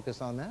going to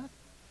focus on that.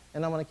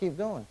 And I'm going to keep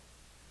going.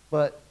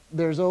 But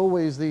there's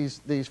always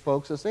these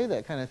folks that say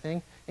that kind of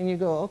thing. And you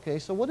go, okay,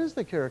 so what is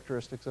the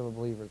characteristics of a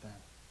believer then?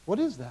 What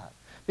is that?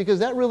 Because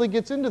that really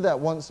gets into that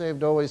once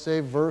saved, always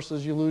saved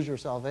versus you lose your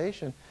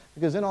salvation.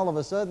 Because then all of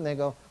a sudden they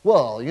go,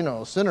 well, you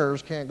know,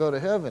 sinners can't go to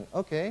heaven.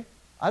 Okay.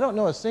 I don't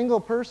know a single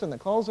person that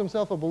calls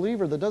himself a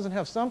believer that doesn't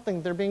have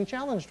something they're being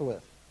challenged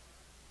with.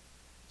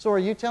 So are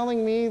you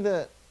telling me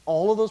that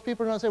all of those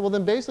people are not saved? Well,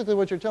 then basically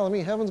what you're telling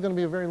me, heaven's going to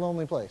be a very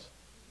lonely place.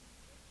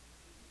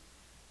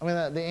 I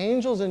mean, the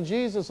angels and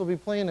Jesus will be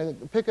playing a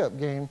pickup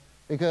game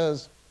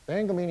because there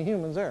ain't going to be any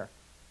humans there.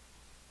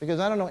 Because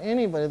I don't know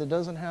anybody that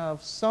doesn't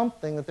have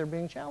something that they're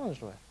being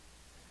challenged with.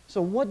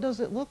 So what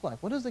does it look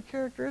like? What is the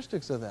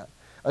characteristics of that?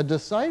 A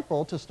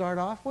disciple, to start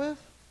off with,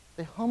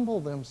 they humble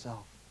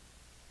themselves.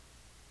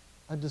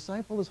 A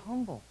disciple is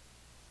humble.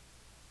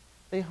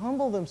 They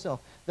humble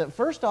themselves. That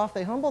first off,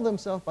 they humble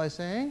themselves by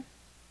saying,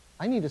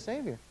 I need a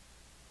Savior.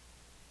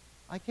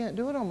 I can't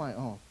do it on my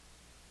own.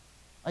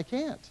 I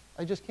can't.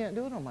 I just can't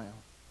do it on my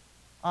own.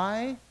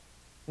 I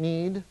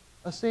need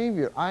a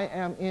Savior. I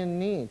am in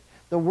need.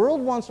 The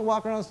world wants to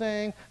walk around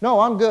saying,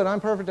 no, I'm good. I'm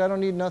perfect. I don't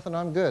need nothing.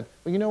 I'm good.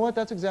 But you know what?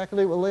 That's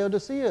exactly what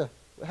Laodicea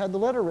had the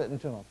letter written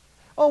to them.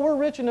 Oh, we're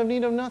rich and in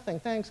need of nothing.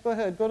 Thanks. Go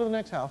ahead. Go to the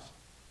next house.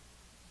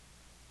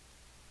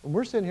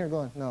 We're sitting here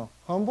going, no,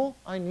 humble,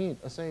 I need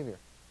a Savior.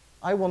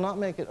 I will not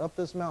make it up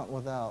this mountain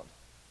without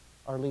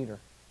our leader.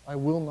 I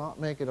will not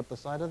make it up the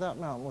side of that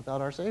mountain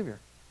without our Savior.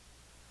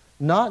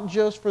 Not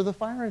just for the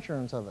fire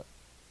insurance of it.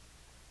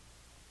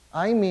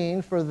 I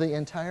mean for the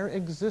entire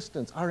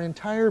existence, our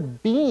entire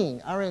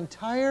being, our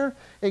entire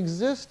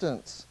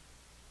existence.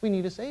 We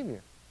need a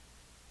Savior.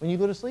 When you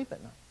go to sleep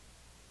at night,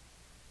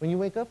 when you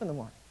wake up in the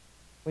morning,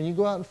 when you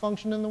go out and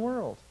function in the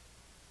world,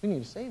 we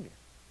need a Savior.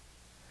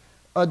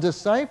 A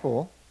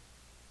disciple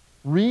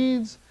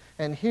reads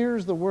and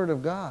hears the Word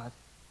of God,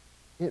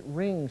 it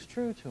rings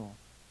true to them.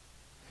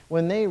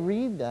 When they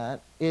read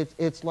that,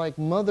 it's like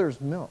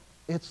mother's milk.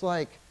 It's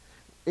like,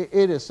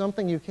 it is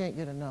something you can't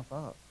get enough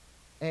of.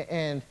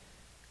 And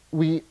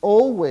we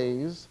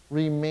always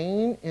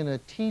remain in a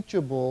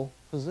teachable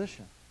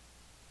position.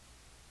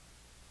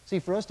 See,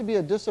 for us to be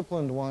a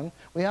disciplined one,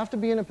 we have to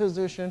be in a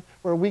position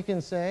where we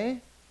can say,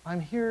 I'm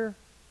here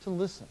to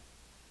listen.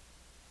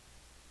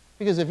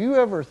 Because if you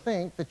ever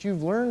think that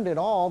you've learned it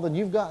all, then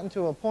you've gotten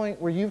to a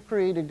point where you've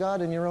created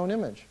God in your own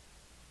image.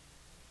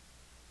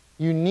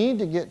 You need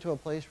to get to a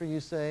place where you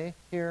say,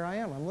 here I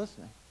am, I'm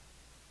listening.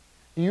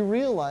 Do you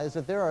realize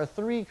that there are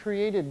 3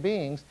 created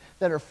beings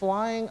that are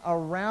flying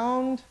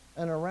around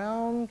and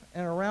around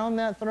and around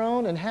that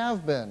throne and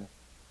have been?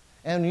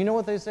 And you know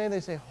what they say? They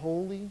say,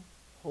 holy,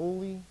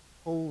 holy,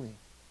 holy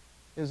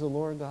is the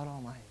Lord God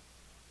Almighty.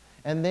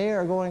 And they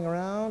are going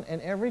around,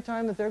 and every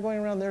time that they're going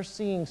around, they're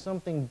seeing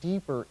something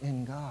deeper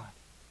in God.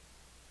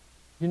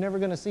 You're never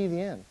going to see the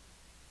end.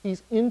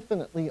 He's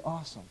infinitely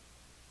awesome.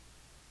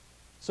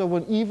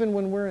 So even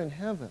when we're in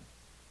heaven,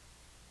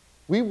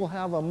 we will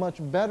have a much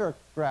better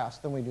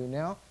grasp than we do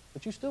now,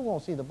 but you still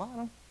won't see the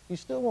bottom. You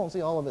still won't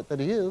see all of it that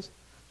he is. So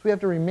we have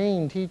to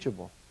remain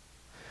teachable.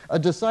 A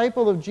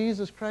disciple of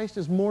Jesus Christ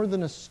is more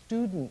than a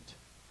student,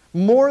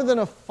 more than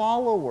a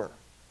follower,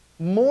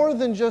 more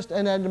than just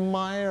an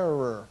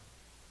admirer.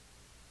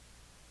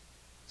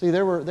 See,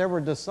 there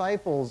were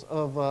disciples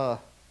of,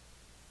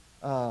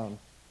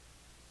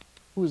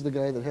 who was the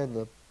guy that had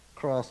the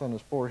cross on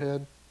his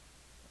forehead?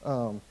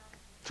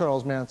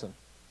 Charles Manson.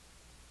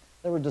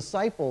 There were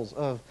disciples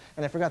of,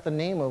 and I forgot the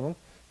name of them,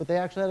 but they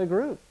actually had a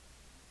group.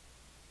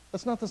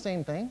 That's not the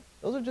same thing.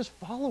 Those are just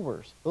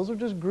followers. Those are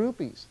just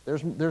groupies.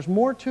 There's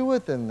more to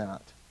it than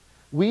that.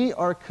 We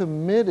are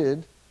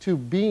committed to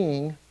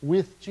being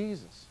with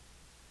Jesus.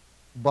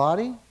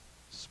 Body,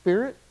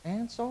 spirit,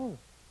 and soul.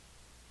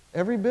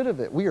 Every bit of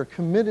it. We are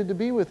committed to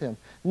be with him.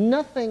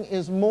 Nothing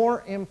is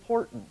more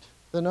important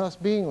than us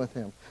being with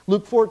him.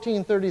 Luke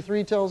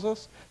 14:33 tells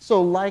us,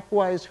 so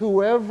likewise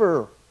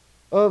whoever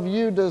of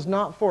you does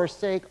not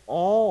forsake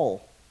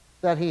all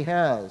that he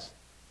has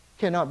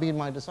cannot be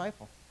my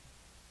disciple.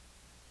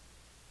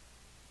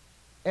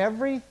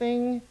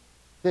 Everything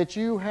that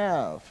you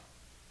have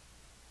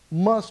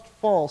must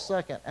fall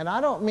second. And I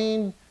don't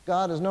mean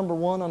God is number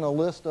one on a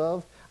list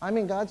of, I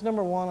mean God's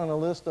number one on a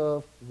list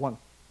of one.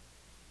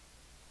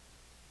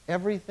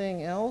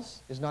 Everything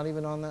else is not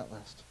even on that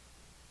list.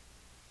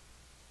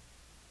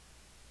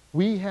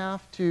 We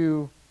have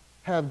to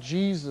have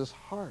Jesus'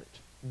 heart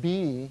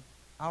be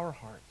our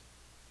heart.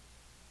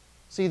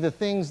 See, the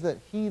things that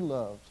he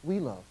loves, we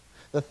love.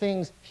 The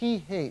things he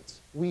hates,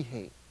 we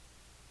hate.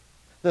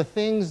 The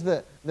things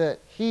that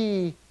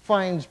he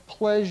finds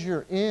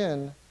pleasure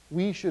in,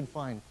 we should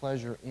find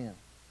pleasure in.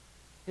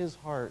 His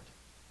heart,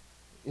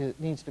 it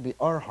needs to be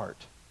our heart.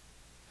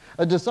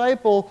 A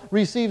disciple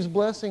receives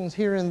blessings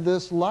here in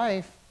this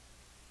life,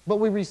 but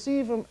we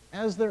receive them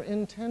as they're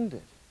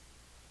intended.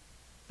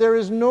 There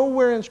is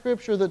nowhere in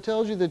Scripture that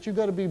tells you that you've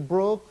got to be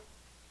broke,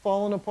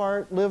 falling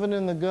apart, living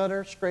in the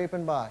gutter,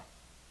 scraping by.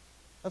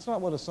 That's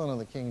not what a son of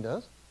the king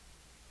does.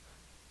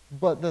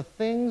 But the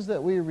things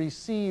that we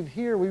receive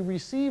here, we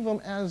receive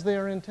them as they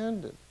are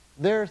intended.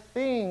 They're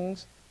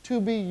things to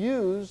be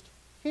used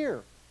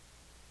here.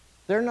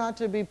 They're not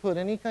to be put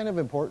any kind of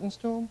importance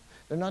to them.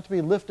 They're not to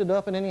be lifted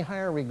up in any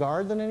higher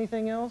regard than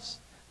anything else.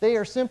 They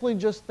are simply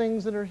just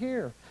things that are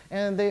here.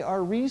 And they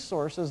are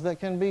resources that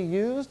can be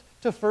used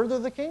to further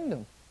the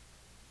kingdom.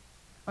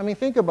 I mean,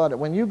 think about it.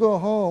 When you go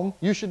home,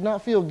 you should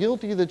not feel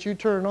guilty that you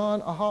turn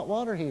on a hot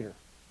water heater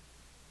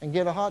and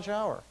get a hot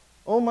shower.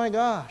 Oh my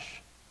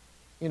gosh.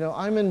 You know,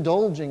 I'm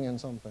indulging in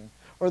something.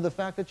 Or the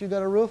fact that you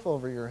got a roof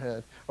over your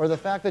head. Or the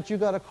fact that you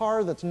got a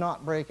car that's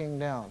not breaking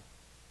down.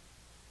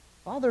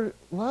 Father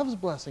loves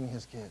blessing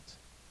his kids.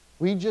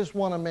 We just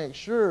want to make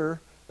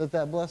sure that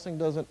that blessing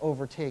doesn't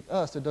overtake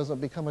us. It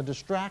doesn't become a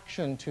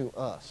distraction to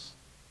us.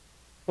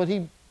 But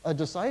a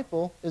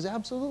disciple is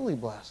absolutely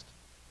blessed.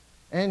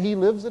 And he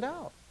lives it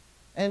out.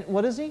 And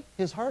what is he?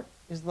 His heart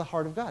is the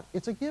heart of God.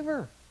 It's a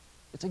giver.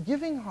 It's a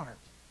giving heart.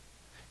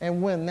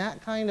 And when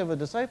that kind of a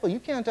disciple, you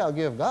can't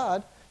outgive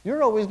God.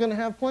 You're always going to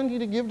have plenty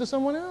to give to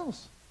someone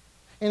else.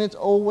 And it's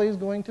always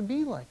going to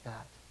be like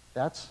that.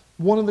 That's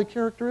one of the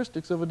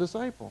characteristics of a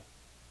disciple.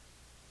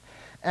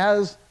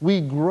 As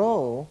we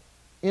grow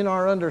in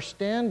our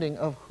understanding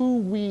of who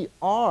we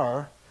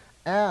are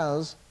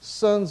as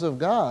sons of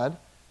God,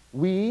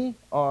 we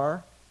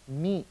are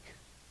meek.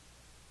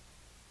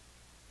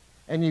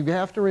 And you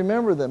have to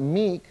remember that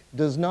meek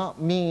does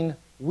not mean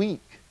weak.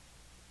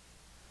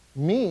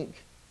 Meek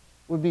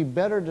would be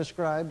better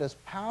described as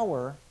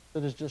power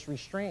that is just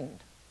restrained.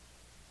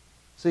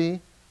 See,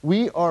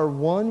 we are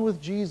one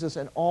with Jesus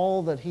and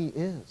all that he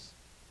is.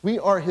 We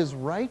are his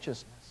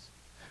righteousness.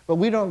 But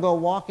we don't go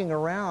walking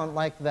around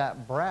like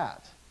that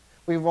brat.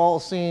 We've all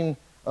seen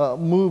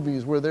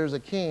movies where there's a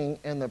king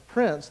and the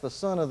prince, the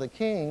son of the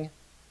king,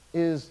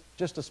 is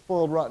just a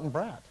spoiled, rotten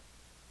brat.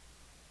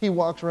 He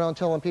walks around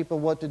telling people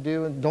what to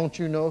do and don't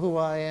you know who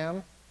I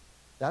am?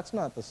 That's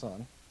not the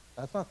son.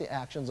 That's not the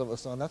actions of a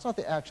son. That's not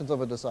the actions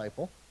of a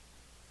disciple.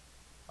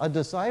 A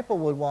disciple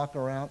would walk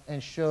around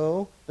and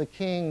show the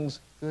king's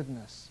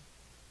goodness,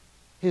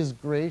 his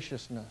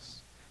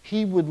graciousness.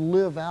 He would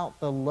live out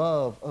the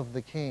love of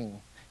the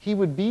king. He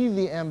would be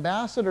the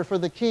ambassador for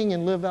the king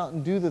and live out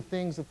and do the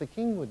things that the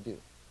king would do.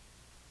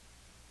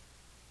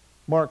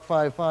 Mark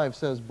 5:5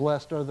 says,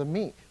 "Blessed are the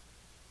meek,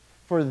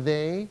 for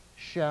they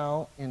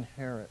shall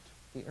inherit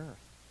the earth."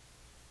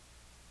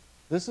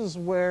 This is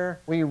where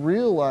we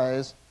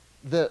realize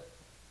that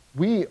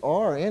we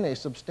are in a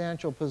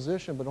substantial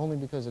position, but only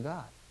because of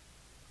God.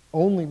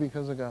 Only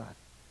because of God.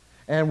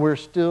 And we're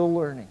still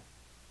learning.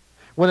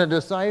 When a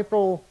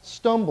disciple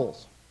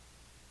stumbles,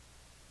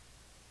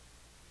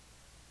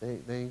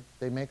 they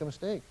make a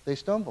mistake. They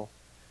stumble.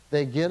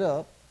 They get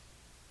up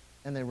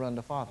and they run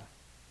to Father.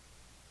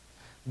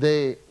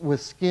 they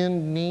with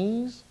skinned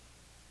knees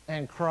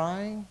and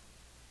crying,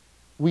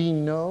 we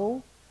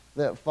know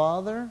that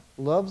Father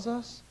loves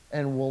us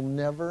and will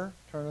never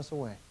turn us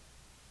away.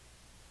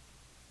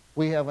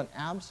 We have an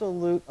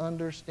absolute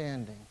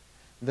understanding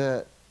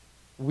that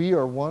we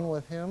are one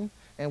with him,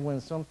 and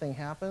when something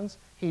happens,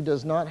 he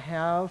does not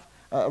have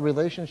a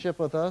relationship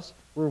with us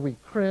where we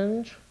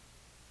cringe,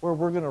 where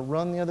we're going to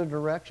run the other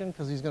direction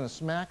because he's going to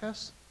smack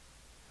us.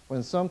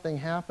 When something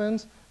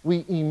happens,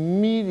 we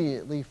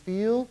immediately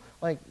feel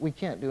like we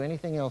can't do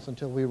anything else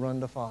until we run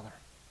to Father.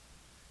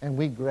 And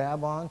we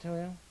grab onto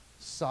him,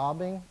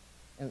 sobbing,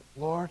 and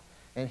Lord,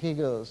 and he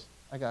goes,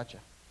 I got you.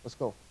 Let's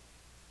go.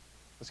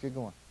 Let's get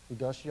going. He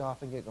dusts you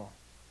off and get going.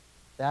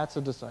 That's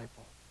a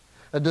disciple.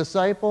 A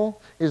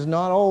disciple is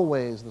not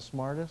always the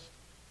smartest,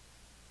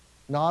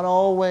 not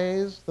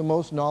always the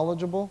most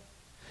knowledgeable.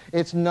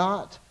 It's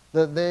not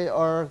that they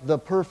are the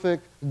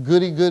perfect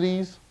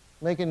goody-goodies,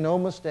 making no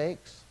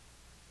mistakes.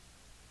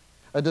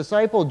 A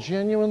disciple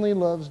genuinely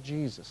loves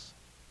Jesus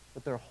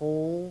with their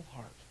whole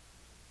heart.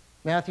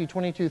 Matthew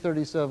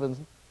 22:37,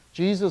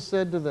 Jesus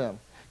said to them,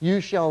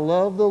 you shall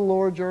love the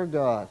Lord your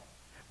God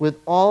with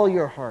all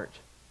your heart,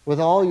 with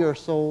all your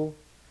soul,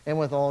 and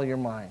with all your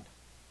mind.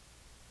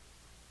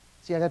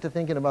 See, I got to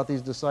thinking about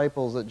these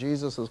disciples that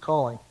Jesus is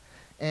calling,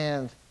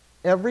 and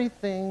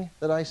everything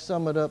that I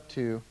sum it up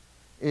to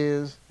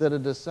is that a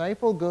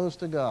disciple goes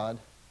to God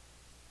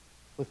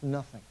with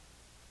nothing.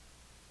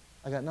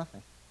 I got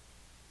nothing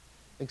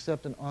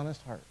except an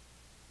honest heart.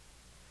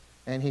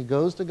 And he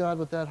goes to God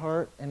with that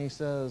heart and he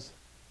says,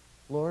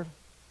 Lord,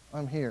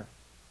 I'm here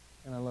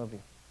and I love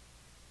you.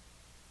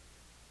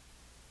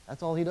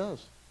 That's all he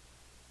does.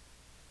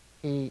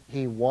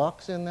 He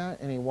walks in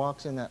that, and he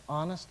walks in that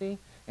honesty,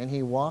 and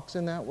he walks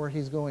in that where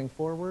he's going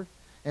forward.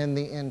 And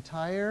the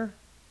entire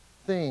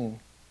thing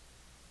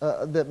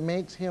that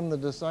makes him the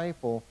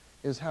disciple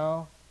is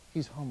how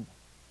he's humble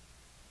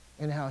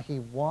and how he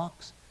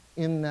walks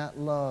in that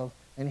love,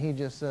 and he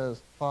just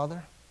says,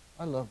 Father,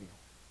 I love you.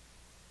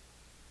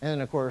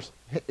 And of course,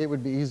 it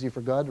would be easy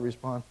for God to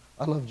respond,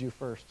 I loved you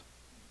first.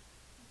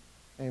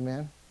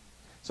 Amen?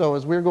 So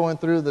as we're going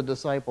through the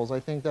disciples,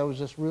 I think that was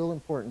just real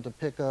important to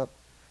pick up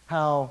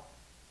how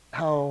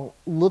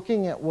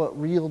looking at what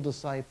real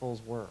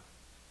disciples were.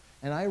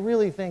 And I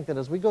really think that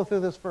as we go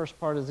through this first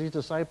part, as these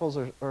disciples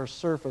are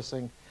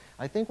surfacing,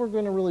 I think we're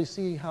going to really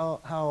see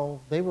how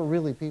they were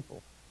really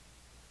people.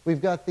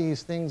 We've got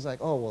these things like,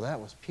 oh, well, that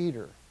was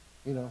Peter.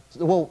 You know,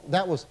 well,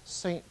 that was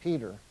St.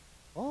 Peter.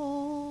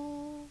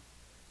 Oh.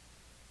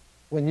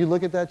 When you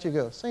look at that, you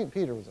go, St.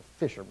 Peter was a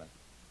fisherman.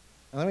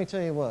 And let me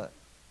tell you what,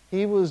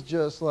 he was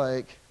just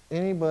like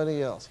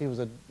anybody else. He was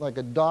like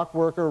a dock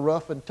worker,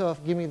 rough and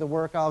tough. Give me the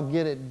work, I'll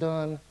get it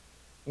done.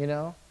 You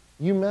know,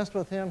 you messed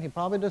with him, he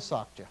probably just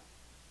socked you.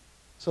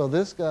 So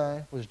this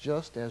guy was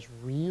just as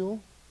real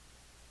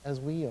as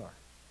we are.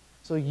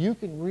 So you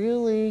can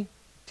really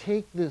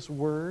take this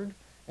word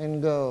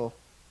and go,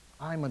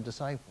 I'm a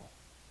disciple.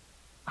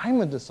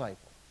 I'm a disciple.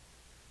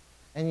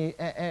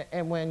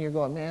 And when you're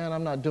going, man,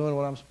 I'm not doing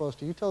what I'm supposed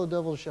to, you tell the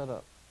devil to shut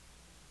up.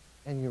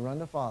 And you run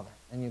to Father,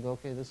 and you go,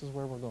 okay, this is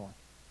where we're going.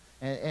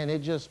 And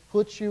it just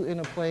puts you in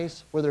a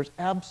place where there's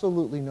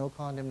absolutely no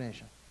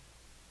condemnation.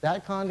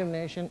 That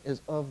condemnation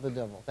is of the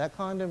devil. That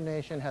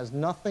condemnation has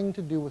nothing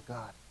to do with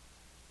God.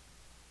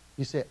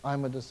 You say,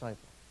 I'm a disciple.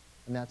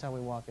 And that's how we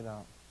walk it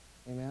out.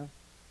 Amen?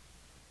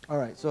 All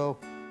right, so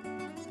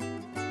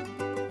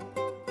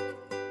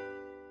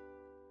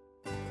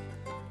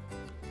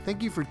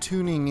thank you for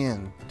tuning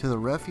in to the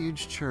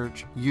Refuge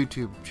Church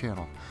YouTube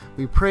channel.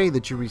 We pray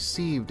that you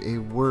received a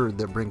word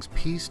that brings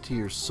peace to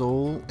your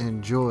soul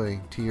and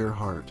joy to your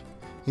heart.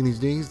 In these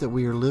days that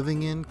we are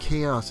living in,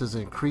 chaos is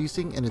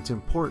increasing, and it's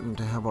important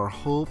to have our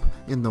hope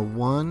in the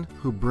one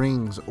who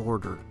brings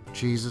order,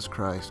 Jesus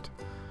Christ.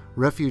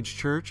 Refuge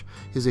Church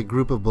is a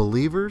group of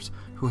believers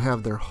who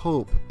have their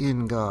hope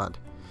in God,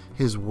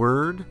 His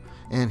Word,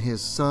 and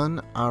His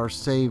Son, our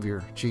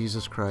Savior,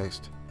 Jesus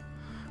Christ.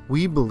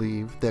 We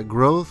believe that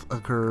growth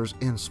occurs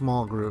in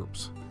small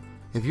groups.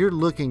 If you're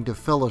looking to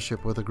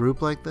fellowship with a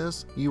group like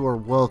this, you are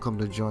welcome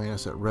to join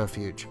us at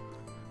Refuge.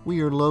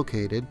 We are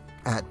located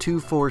at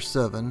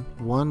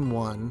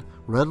 24711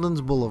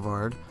 Redlands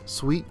Boulevard,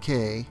 Suite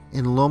K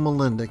in Loma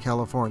Linda,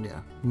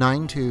 California,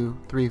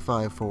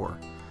 92354.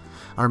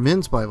 Our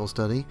men's Bible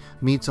study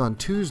meets on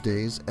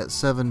Tuesdays at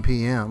 7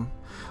 p.m.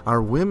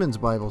 Our women's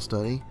Bible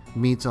study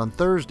meets on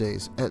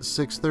Thursdays at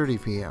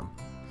 6:30 p.m.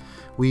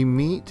 We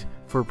meet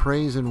for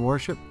praise and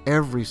worship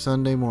every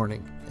Sunday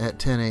morning at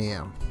 10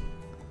 a.m.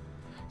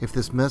 If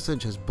this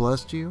message has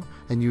blessed you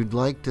and you'd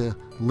like to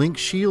link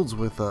shields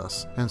with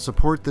us and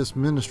support this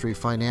ministry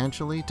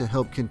financially to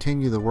help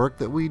continue the work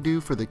that we do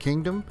for the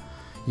kingdom,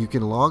 you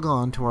can log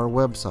on to our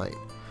website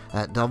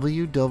at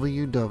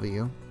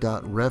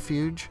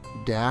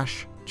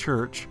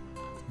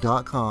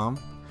www.refuge-church.com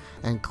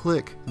and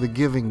click the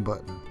Giving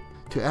button.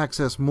 To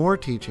access more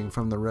teaching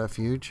from the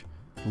Refuge,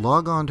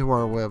 log on to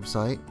our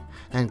website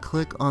and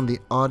click on the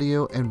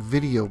audio and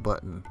video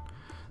button.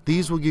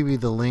 These will give you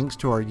the links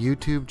to our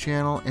YouTube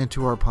channel and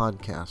to our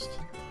podcast.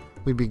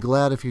 We'd be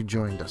glad if you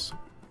joined us.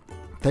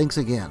 Thanks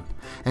again,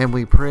 and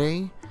we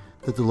pray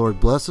that the Lord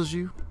blesses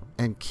you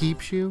and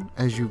keeps you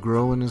as you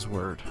grow in His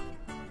Word.